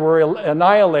down here were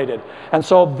annihilated. And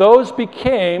so those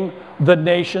became the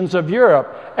nations of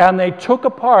Europe. And they took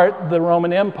apart the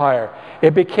Roman Empire.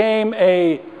 It became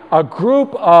a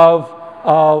group of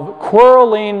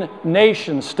quarreling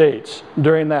nation states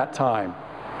during that time.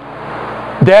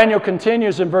 Daniel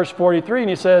continues in verse 43, and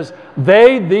he says,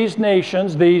 these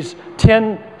nations, these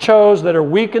 10 chose that are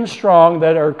weak and strong,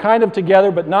 that are kind of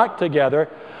together but not together,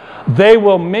 they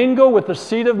will mingle with the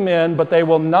seed of men, but they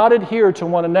will not adhere to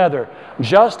one another,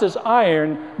 just as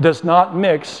iron does not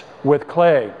mix with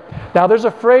clay. Now there's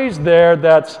a phrase there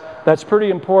that's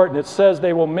pretty important. It says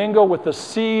they will mingle with the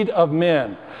seed of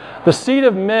men. The seed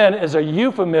of men is a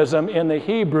euphemism in the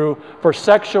Hebrew for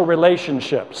sexual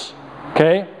relationships.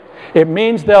 Okay? It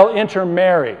means they'll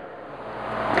intermarry.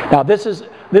 Now this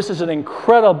is an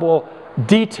incredible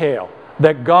detail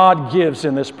that God gives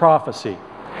in this prophecy.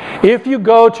 If you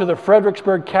go to the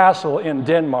Frederiksborg Castle in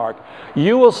Denmark,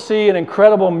 you will see an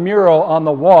incredible mural on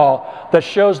the wall that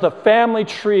shows the family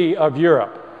tree of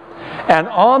Europe. And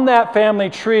on that family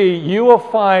tree, you will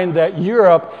find that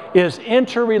Europe is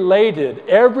interrelated.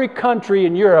 Every country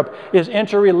in Europe is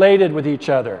interrelated with each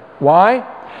other. Why?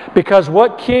 Because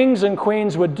what kings and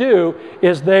queens would do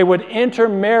is they would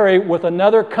intermarry with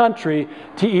another country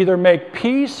to either make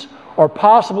peace or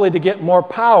possibly to get more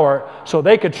power so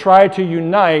they could try to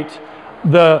unite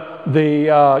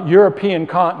the European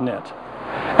continent.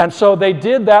 And so they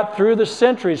did that through the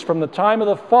centuries, from the time of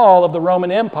the fall of the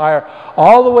Roman Empire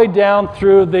all the way down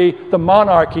through the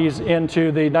monarchies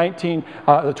into the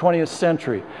 20th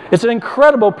century. It's an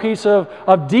incredible piece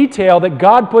of detail that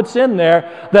God puts in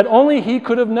there that only He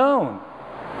could have known.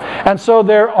 And so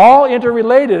they're all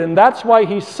interrelated, and that's why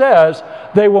He says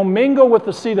they will mingle with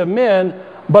the seed of men,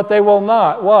 but they will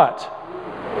not, what?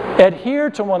 Adhere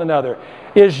to one another.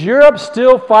 Is Europe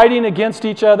still fighting against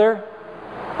each other?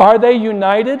 Are they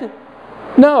united?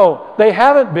 No, they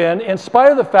haven't been, in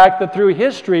spite of the fact that through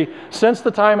history, since the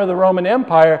time of the Roman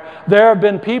Empire, there have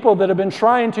been people that have been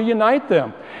trying to unite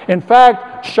them. In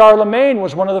fact, Charlemagne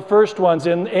was one of the first ones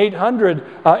in 800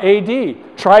 AD,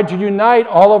 tried to unite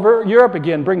all over Europe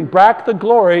again, bring back the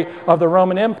glory of the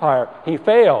Roman Empire. He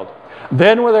failed.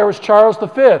 Then there was Charles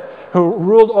V, who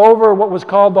ruled over what was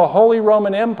called the Holy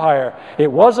Roman Empire.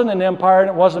 It wasn't an empire, and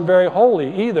it wasn't very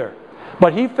holy either.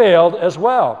 But he failed as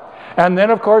well. And then,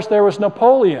 of course, there was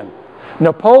Napoleon.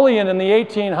 Napoleon in the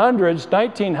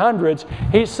 1900s,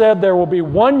 he said there will be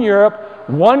one Europe,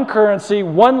 one currency,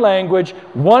 one language,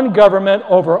 one government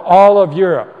over all of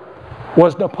Europe.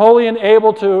 Was Napoleon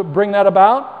able to bring that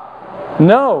about?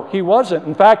 No, he wasn't.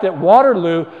 In fact, at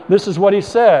Waterloo, this is what he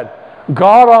said: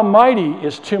 God Almighty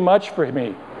is too much for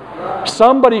me.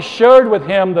 Somebody shared with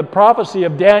him the prophecy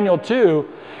of Daniel 2,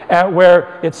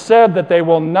 where it said that they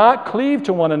will not cleave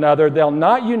to one another, they'll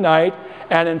not unite,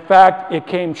 and in fact, it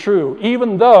came true.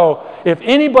 Even though, if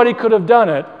anybody could have done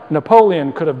it,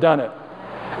 Napoleon could have done it.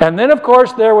 And then, of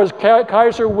course, there was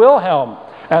Kaiser Wilhelm.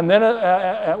 And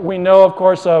then we know, of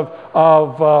course, of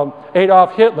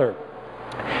Adolf Hitler.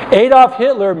 Adolf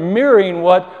Hitler, mirroring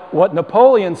what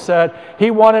Napoleon said, he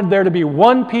wanted there to be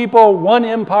one people, one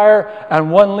empire,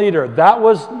 and one leader. That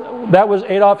was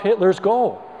Adolf Hitler's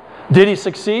goal. Did he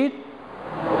succeed?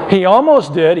 He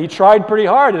almost did. He tried pretty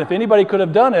hard, and if anybody could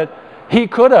have done it, he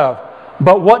could have.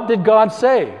 But what did God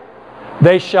say?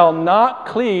 They shall not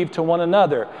cleave to one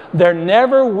another. There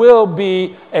never will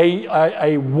be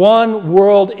a one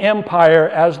world empire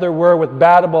as there were with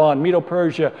Babylon,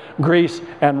 Medo-Persia, Greece,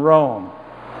 and Rome.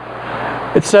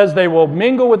 It says they will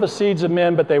mingle with the seeds of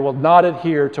men, but they will not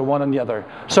adhere to one another.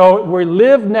 So we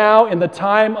live now in the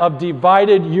time of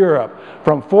divided Europe,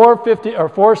 from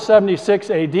 476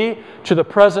 AD to the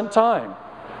present time.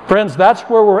 Friends, that's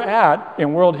where we're at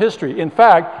in world history. In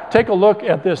fact, take a look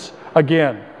at this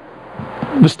again.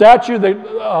 The statue,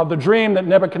 the dream that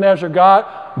Nebuchadnezzar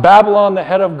got, Babylon, the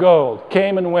head of gold,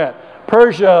 came and went.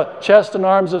 Persia, chest and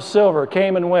arms of silver,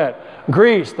 came and went.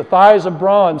 Greece, the thighs of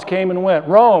bronze, came and went.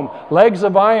 Rome, legs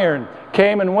of iron,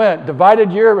 came and went.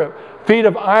 Divided Europe, feet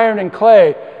of iron and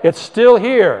clay. It's still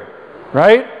here,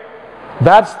 right?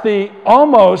 That's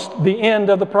almost the end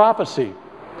of the prophecy.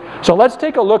 So let's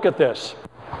take a look at this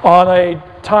on a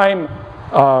time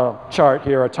chart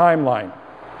here, a timeline.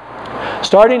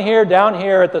 Starting here, down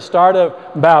here at the start of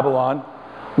Babylon,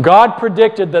 God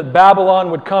predicted that Babylon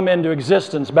would come into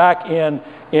existence back in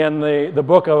the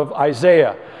book of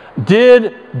Isaiah.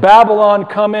 Did Babylon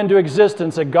come into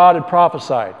existence that God had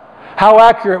prophesied? How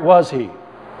accurate was he?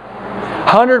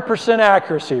 100%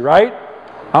 accuracy, right?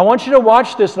 I want you to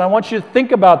watch this, and I want you to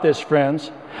think about this,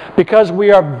 friends, because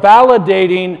we are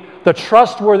validating the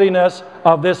trustworthiness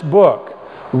of this book.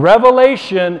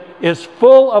 Revelation is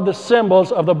full of the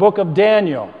symbols of the book of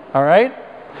Daniel, all right?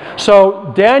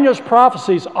 So Daniel's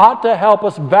prophecies ought to help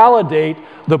us validate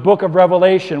the book of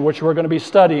Revelation, which we're going to be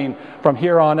studying from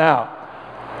here on out.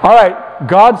 All right,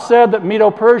 God said that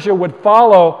Medo-Persia would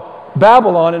follow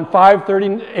Babylon in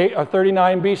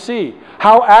 539 BC.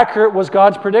 How accurate was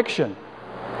God's prediction?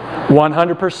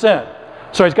 100%.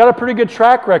 So he's got a pretty good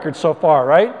track record so far,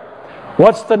 right?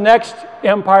 What's the next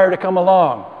empire to come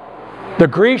along? The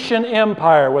Grecian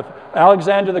Empire with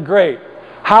Alexander the Great.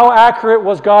 How accurate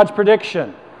was God's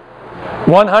prediction?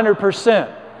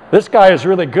 100%. This guy is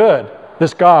really good,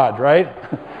 this God, right?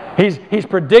 He's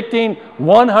predicting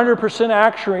 100%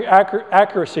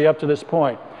 accuracy up to this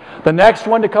point. The next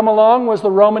one to come along was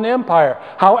the Roman Empire.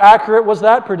 How accurate was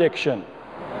that prediction?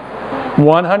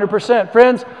 100%.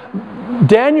 Friends,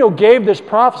 Daniel gave this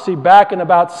prophecy back in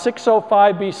about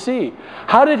 605 BC.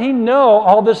 How did he know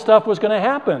all this stuff was going to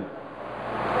happen?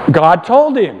 God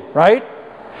told him, right?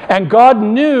 And God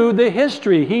knew the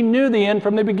history. He knew the end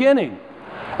from the beginning.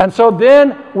 And so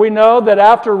then we know that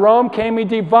after Rome came a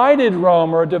divided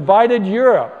Rome, or a divided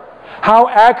Europe. How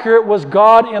accurate was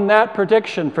God in that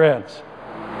prediction, friends?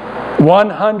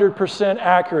 100%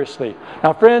 accuracy.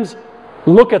 Now, friends,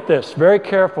 look at this very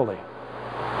carefully.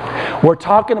 We're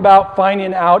talking about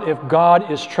finding out if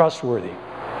God is trustworthy.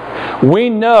 We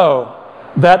know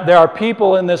that there are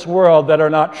people in this world that are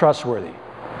not trustworthy.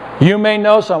 You may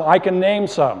know some. I can name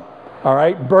some. All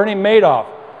right? Bernie Madoff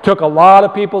took a lot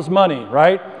of people's money,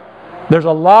 right? There's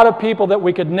a lot of people that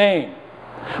we could name.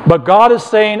 But God is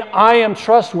saying, I am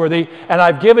trustworthy, and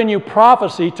I've given you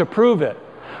prophecy to prove it.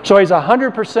 So he's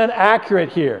 100%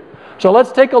 accurate here. So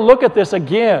let's take a look at this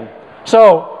again.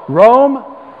 So Rome,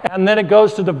 and then it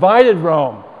goes to divided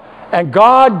Rome. And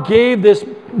God gave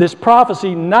this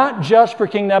prophecy not just for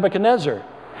King Nebuchadnezzar.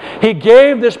 He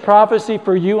gave this prophecy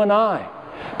for you and I.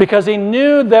 Because he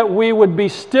knew that we would be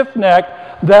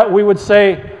stiff-necked, that we would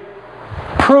say,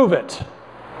 prove it.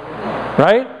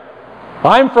 Right?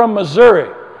 I'm from Missouri.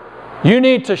 You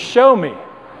need to show me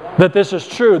that this is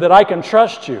true, that I can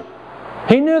trust you.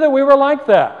 He knew that we were like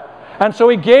that. And so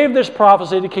he gave this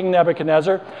prophecy to King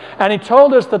Nebuchadnezzar, and he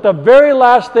told us that the very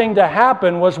last thing to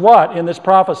happen was what in this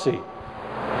prophecy?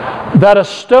 That a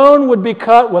stone would be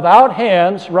cut without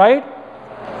hands, right?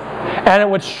 And it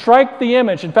would strike the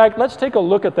image. In fact, let's take a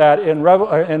look at that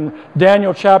in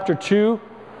Daniel chapter 2,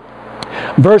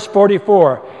 verse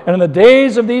 44. And in the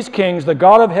days of these kings, the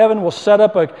God of heaven will set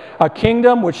up a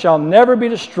kingdom which shall never be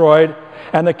destroyed,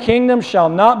 and the kingdom shall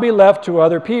not be left to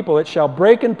other people. It shall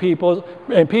break in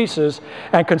pieces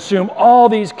and consume all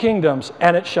these kingdoms,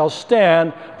 and it shall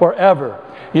stand forever.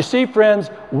 You see, friends,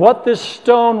 what this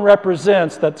stone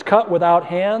represents that's cut without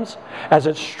hands, as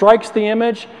it strikes the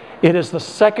image, it is the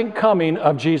second coming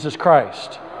of Jesus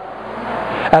Christ.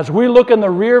 As we look in the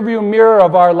rearview mirror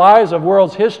of our lives, of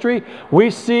world's history,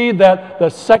 we see that the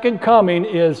second coming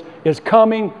is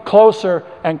coming closer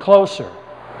and closer.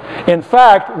 In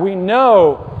fact, we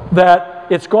know that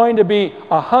it's going to be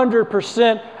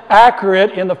 100%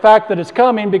 accurate in the fact that it's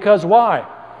coming, because why?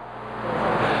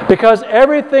 Because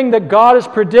everything that God has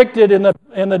predicted in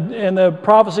the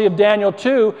prophecy of Daniel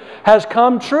 2 has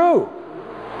come true.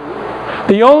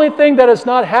 The only thing that has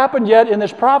not happened yet in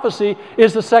this prophecy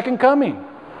is the second coming.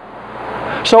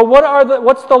 So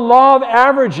what's the law of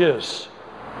averages?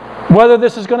 Whether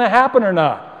this is going to happen or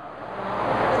not.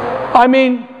 I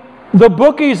mean, the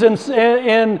bookies in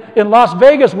Las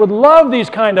Vegas would love these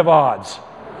kind of odds.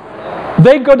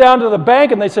 They'd go down to the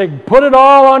bank and they say, put it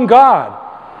all on God.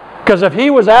 Because if he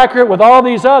was accurate with all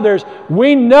these others,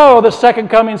 we know the second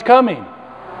coming's coming.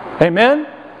 Amen?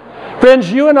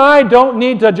 Friends, you and I don't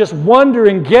need to just wonder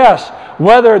and guess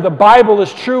whether the Bible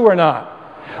is true or not.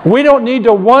 We don't need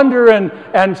to wonder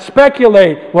and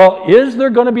speculate, well, is there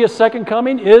going to be a second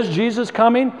coming? Is Jesus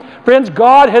coming? Friends,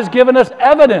 God has given us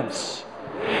evidence.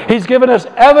 He's given us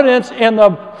evidence in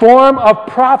the form of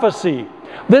prophecy.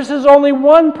 This is only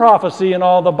one prophecy in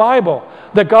all the Bible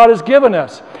that God has given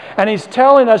us. And He's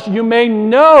telling us, you may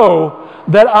know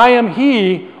that I am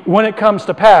He when it comes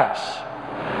to pass.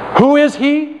 Who is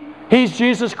He? He's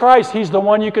Jesus Christ. He's the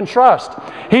one you can trust.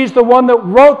 He's the one that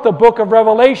wrote the book of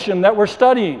Revelation that we're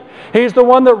studying. He's the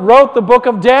one that wrote the book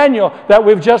of Daniel that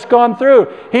we've just gone through.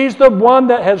 He's the one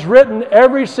that has written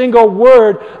every single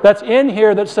word that's in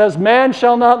here that says, man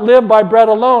shall not live by bread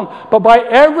alone, but by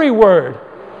every word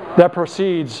that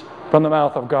proceeds from the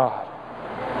mouth of God.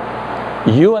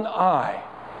 You and I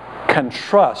can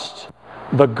trust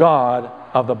the God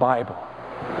of the Bible.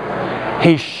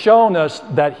 He's shown us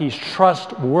that He's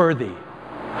trustworthy.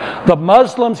 The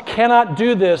Muslims cannot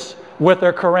do this with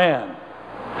their Quran.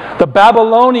 The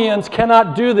Babylonians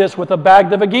cannot do this with the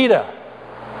Bhagavad Gita.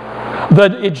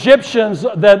 The Egyptians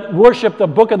that worship the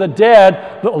Book of the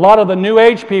Dead, a lot of the New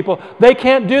Age people, they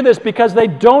can't do this because they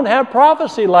don't have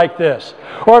prophecy like this.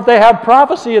 Or if they have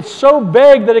prophecy, it's so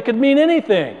vague that it could mean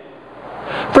anything.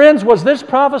 Friends, was this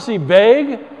prophecy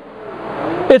vague?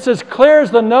 It's as clear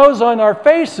as the nose on our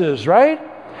faces, right?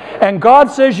 And God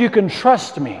says you can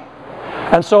trust me.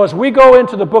 And so as we go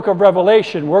into the book of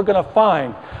Revelation, we're going to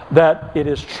find that it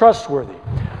is trustworthy.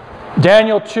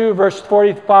 Daniel 2 verse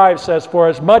 45 says, for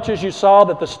as much as you saw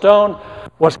that the stone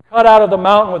was cut out of the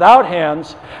mountain without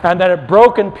hands, and that it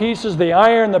broke in pieces the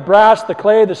iron, the brass, the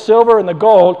clay, the silver, and the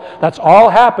gold, that's all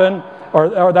happened,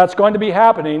 or that's going to be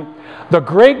happening. The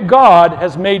great God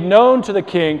has made known to the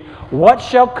king what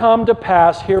shall come to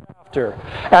pass hereafter.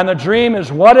 And the dream is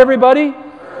what, everybody?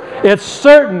 It's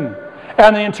certain.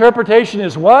 And the interpretation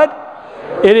is what?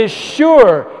 It is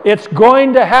sure. It's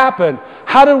going to happen.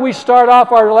 How did we start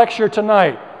off our lecture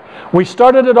tonight? We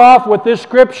started it off with this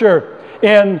scripture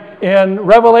in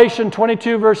Revelation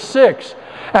 22 verse 6.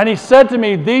 And he said to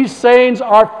me, these sayings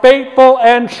are faithful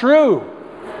and true.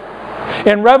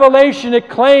 In Revelation, it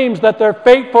claims that they're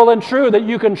faithful and true, that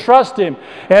you can trust Him.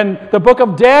 And the book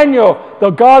of Daniel,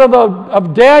 the God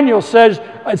of Daniel says,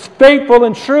 it's faithful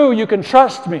and true, you can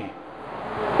trust me.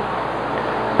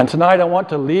 And tonight I want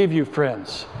to leave you,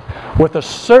 friends, with a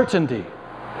certainty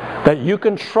that you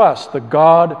can trust the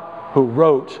God who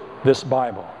wrote this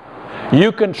Bible.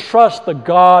 You can trust the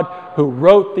God who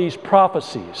wrote these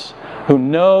prophecies, who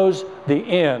knows the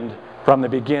end from the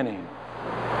beginning.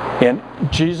 And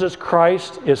Jesus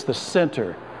Christ is the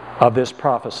center of this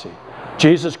prophecy.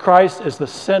 Jesus Christ is the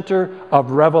center of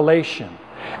Revelation.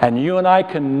 And you and I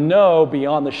can know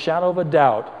beyond the shadow of a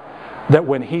doubt that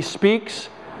when He speaks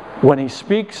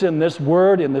in this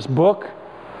word, in this book,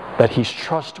 that He's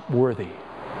trustworthy.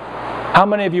 How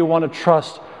many of you want to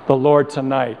trust the Lord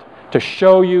tonight to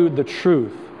show you the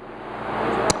truth?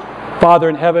 Father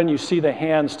in heaven, you see the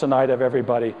hands tonight of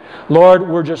everybody. Lord,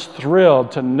 we're just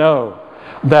thrilled to know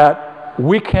that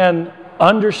we can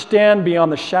understand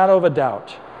beyond the shadow of a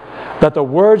doubt that the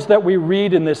words that we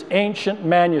read in this ancient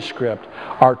manuscript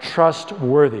are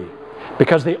trustworthy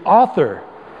because the author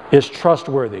is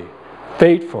trustworthy,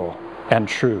 faithful, and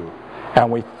true.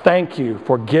 And we thank you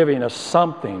for giving us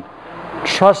something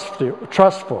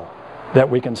trustful that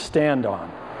we can stand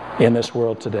on in this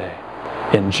world today.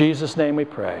 In Jesus' name we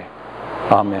pray.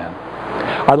 Amen.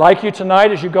 I'd like you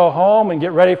tonight, as you go home and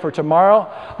get ready for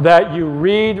tomorrow, that you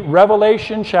read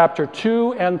Revelation chapter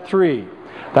 2 and 3.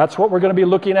 That's what we're going to be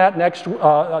looking at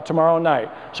tomorrow night.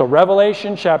 So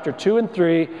Revelation chapter 2 and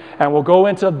 3, and we'll go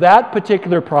into that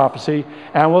particular prophecy,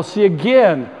 and we'll see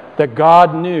again that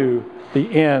God knew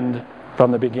the end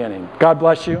from the beginning. God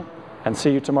bless you, and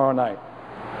see you tomorrow night.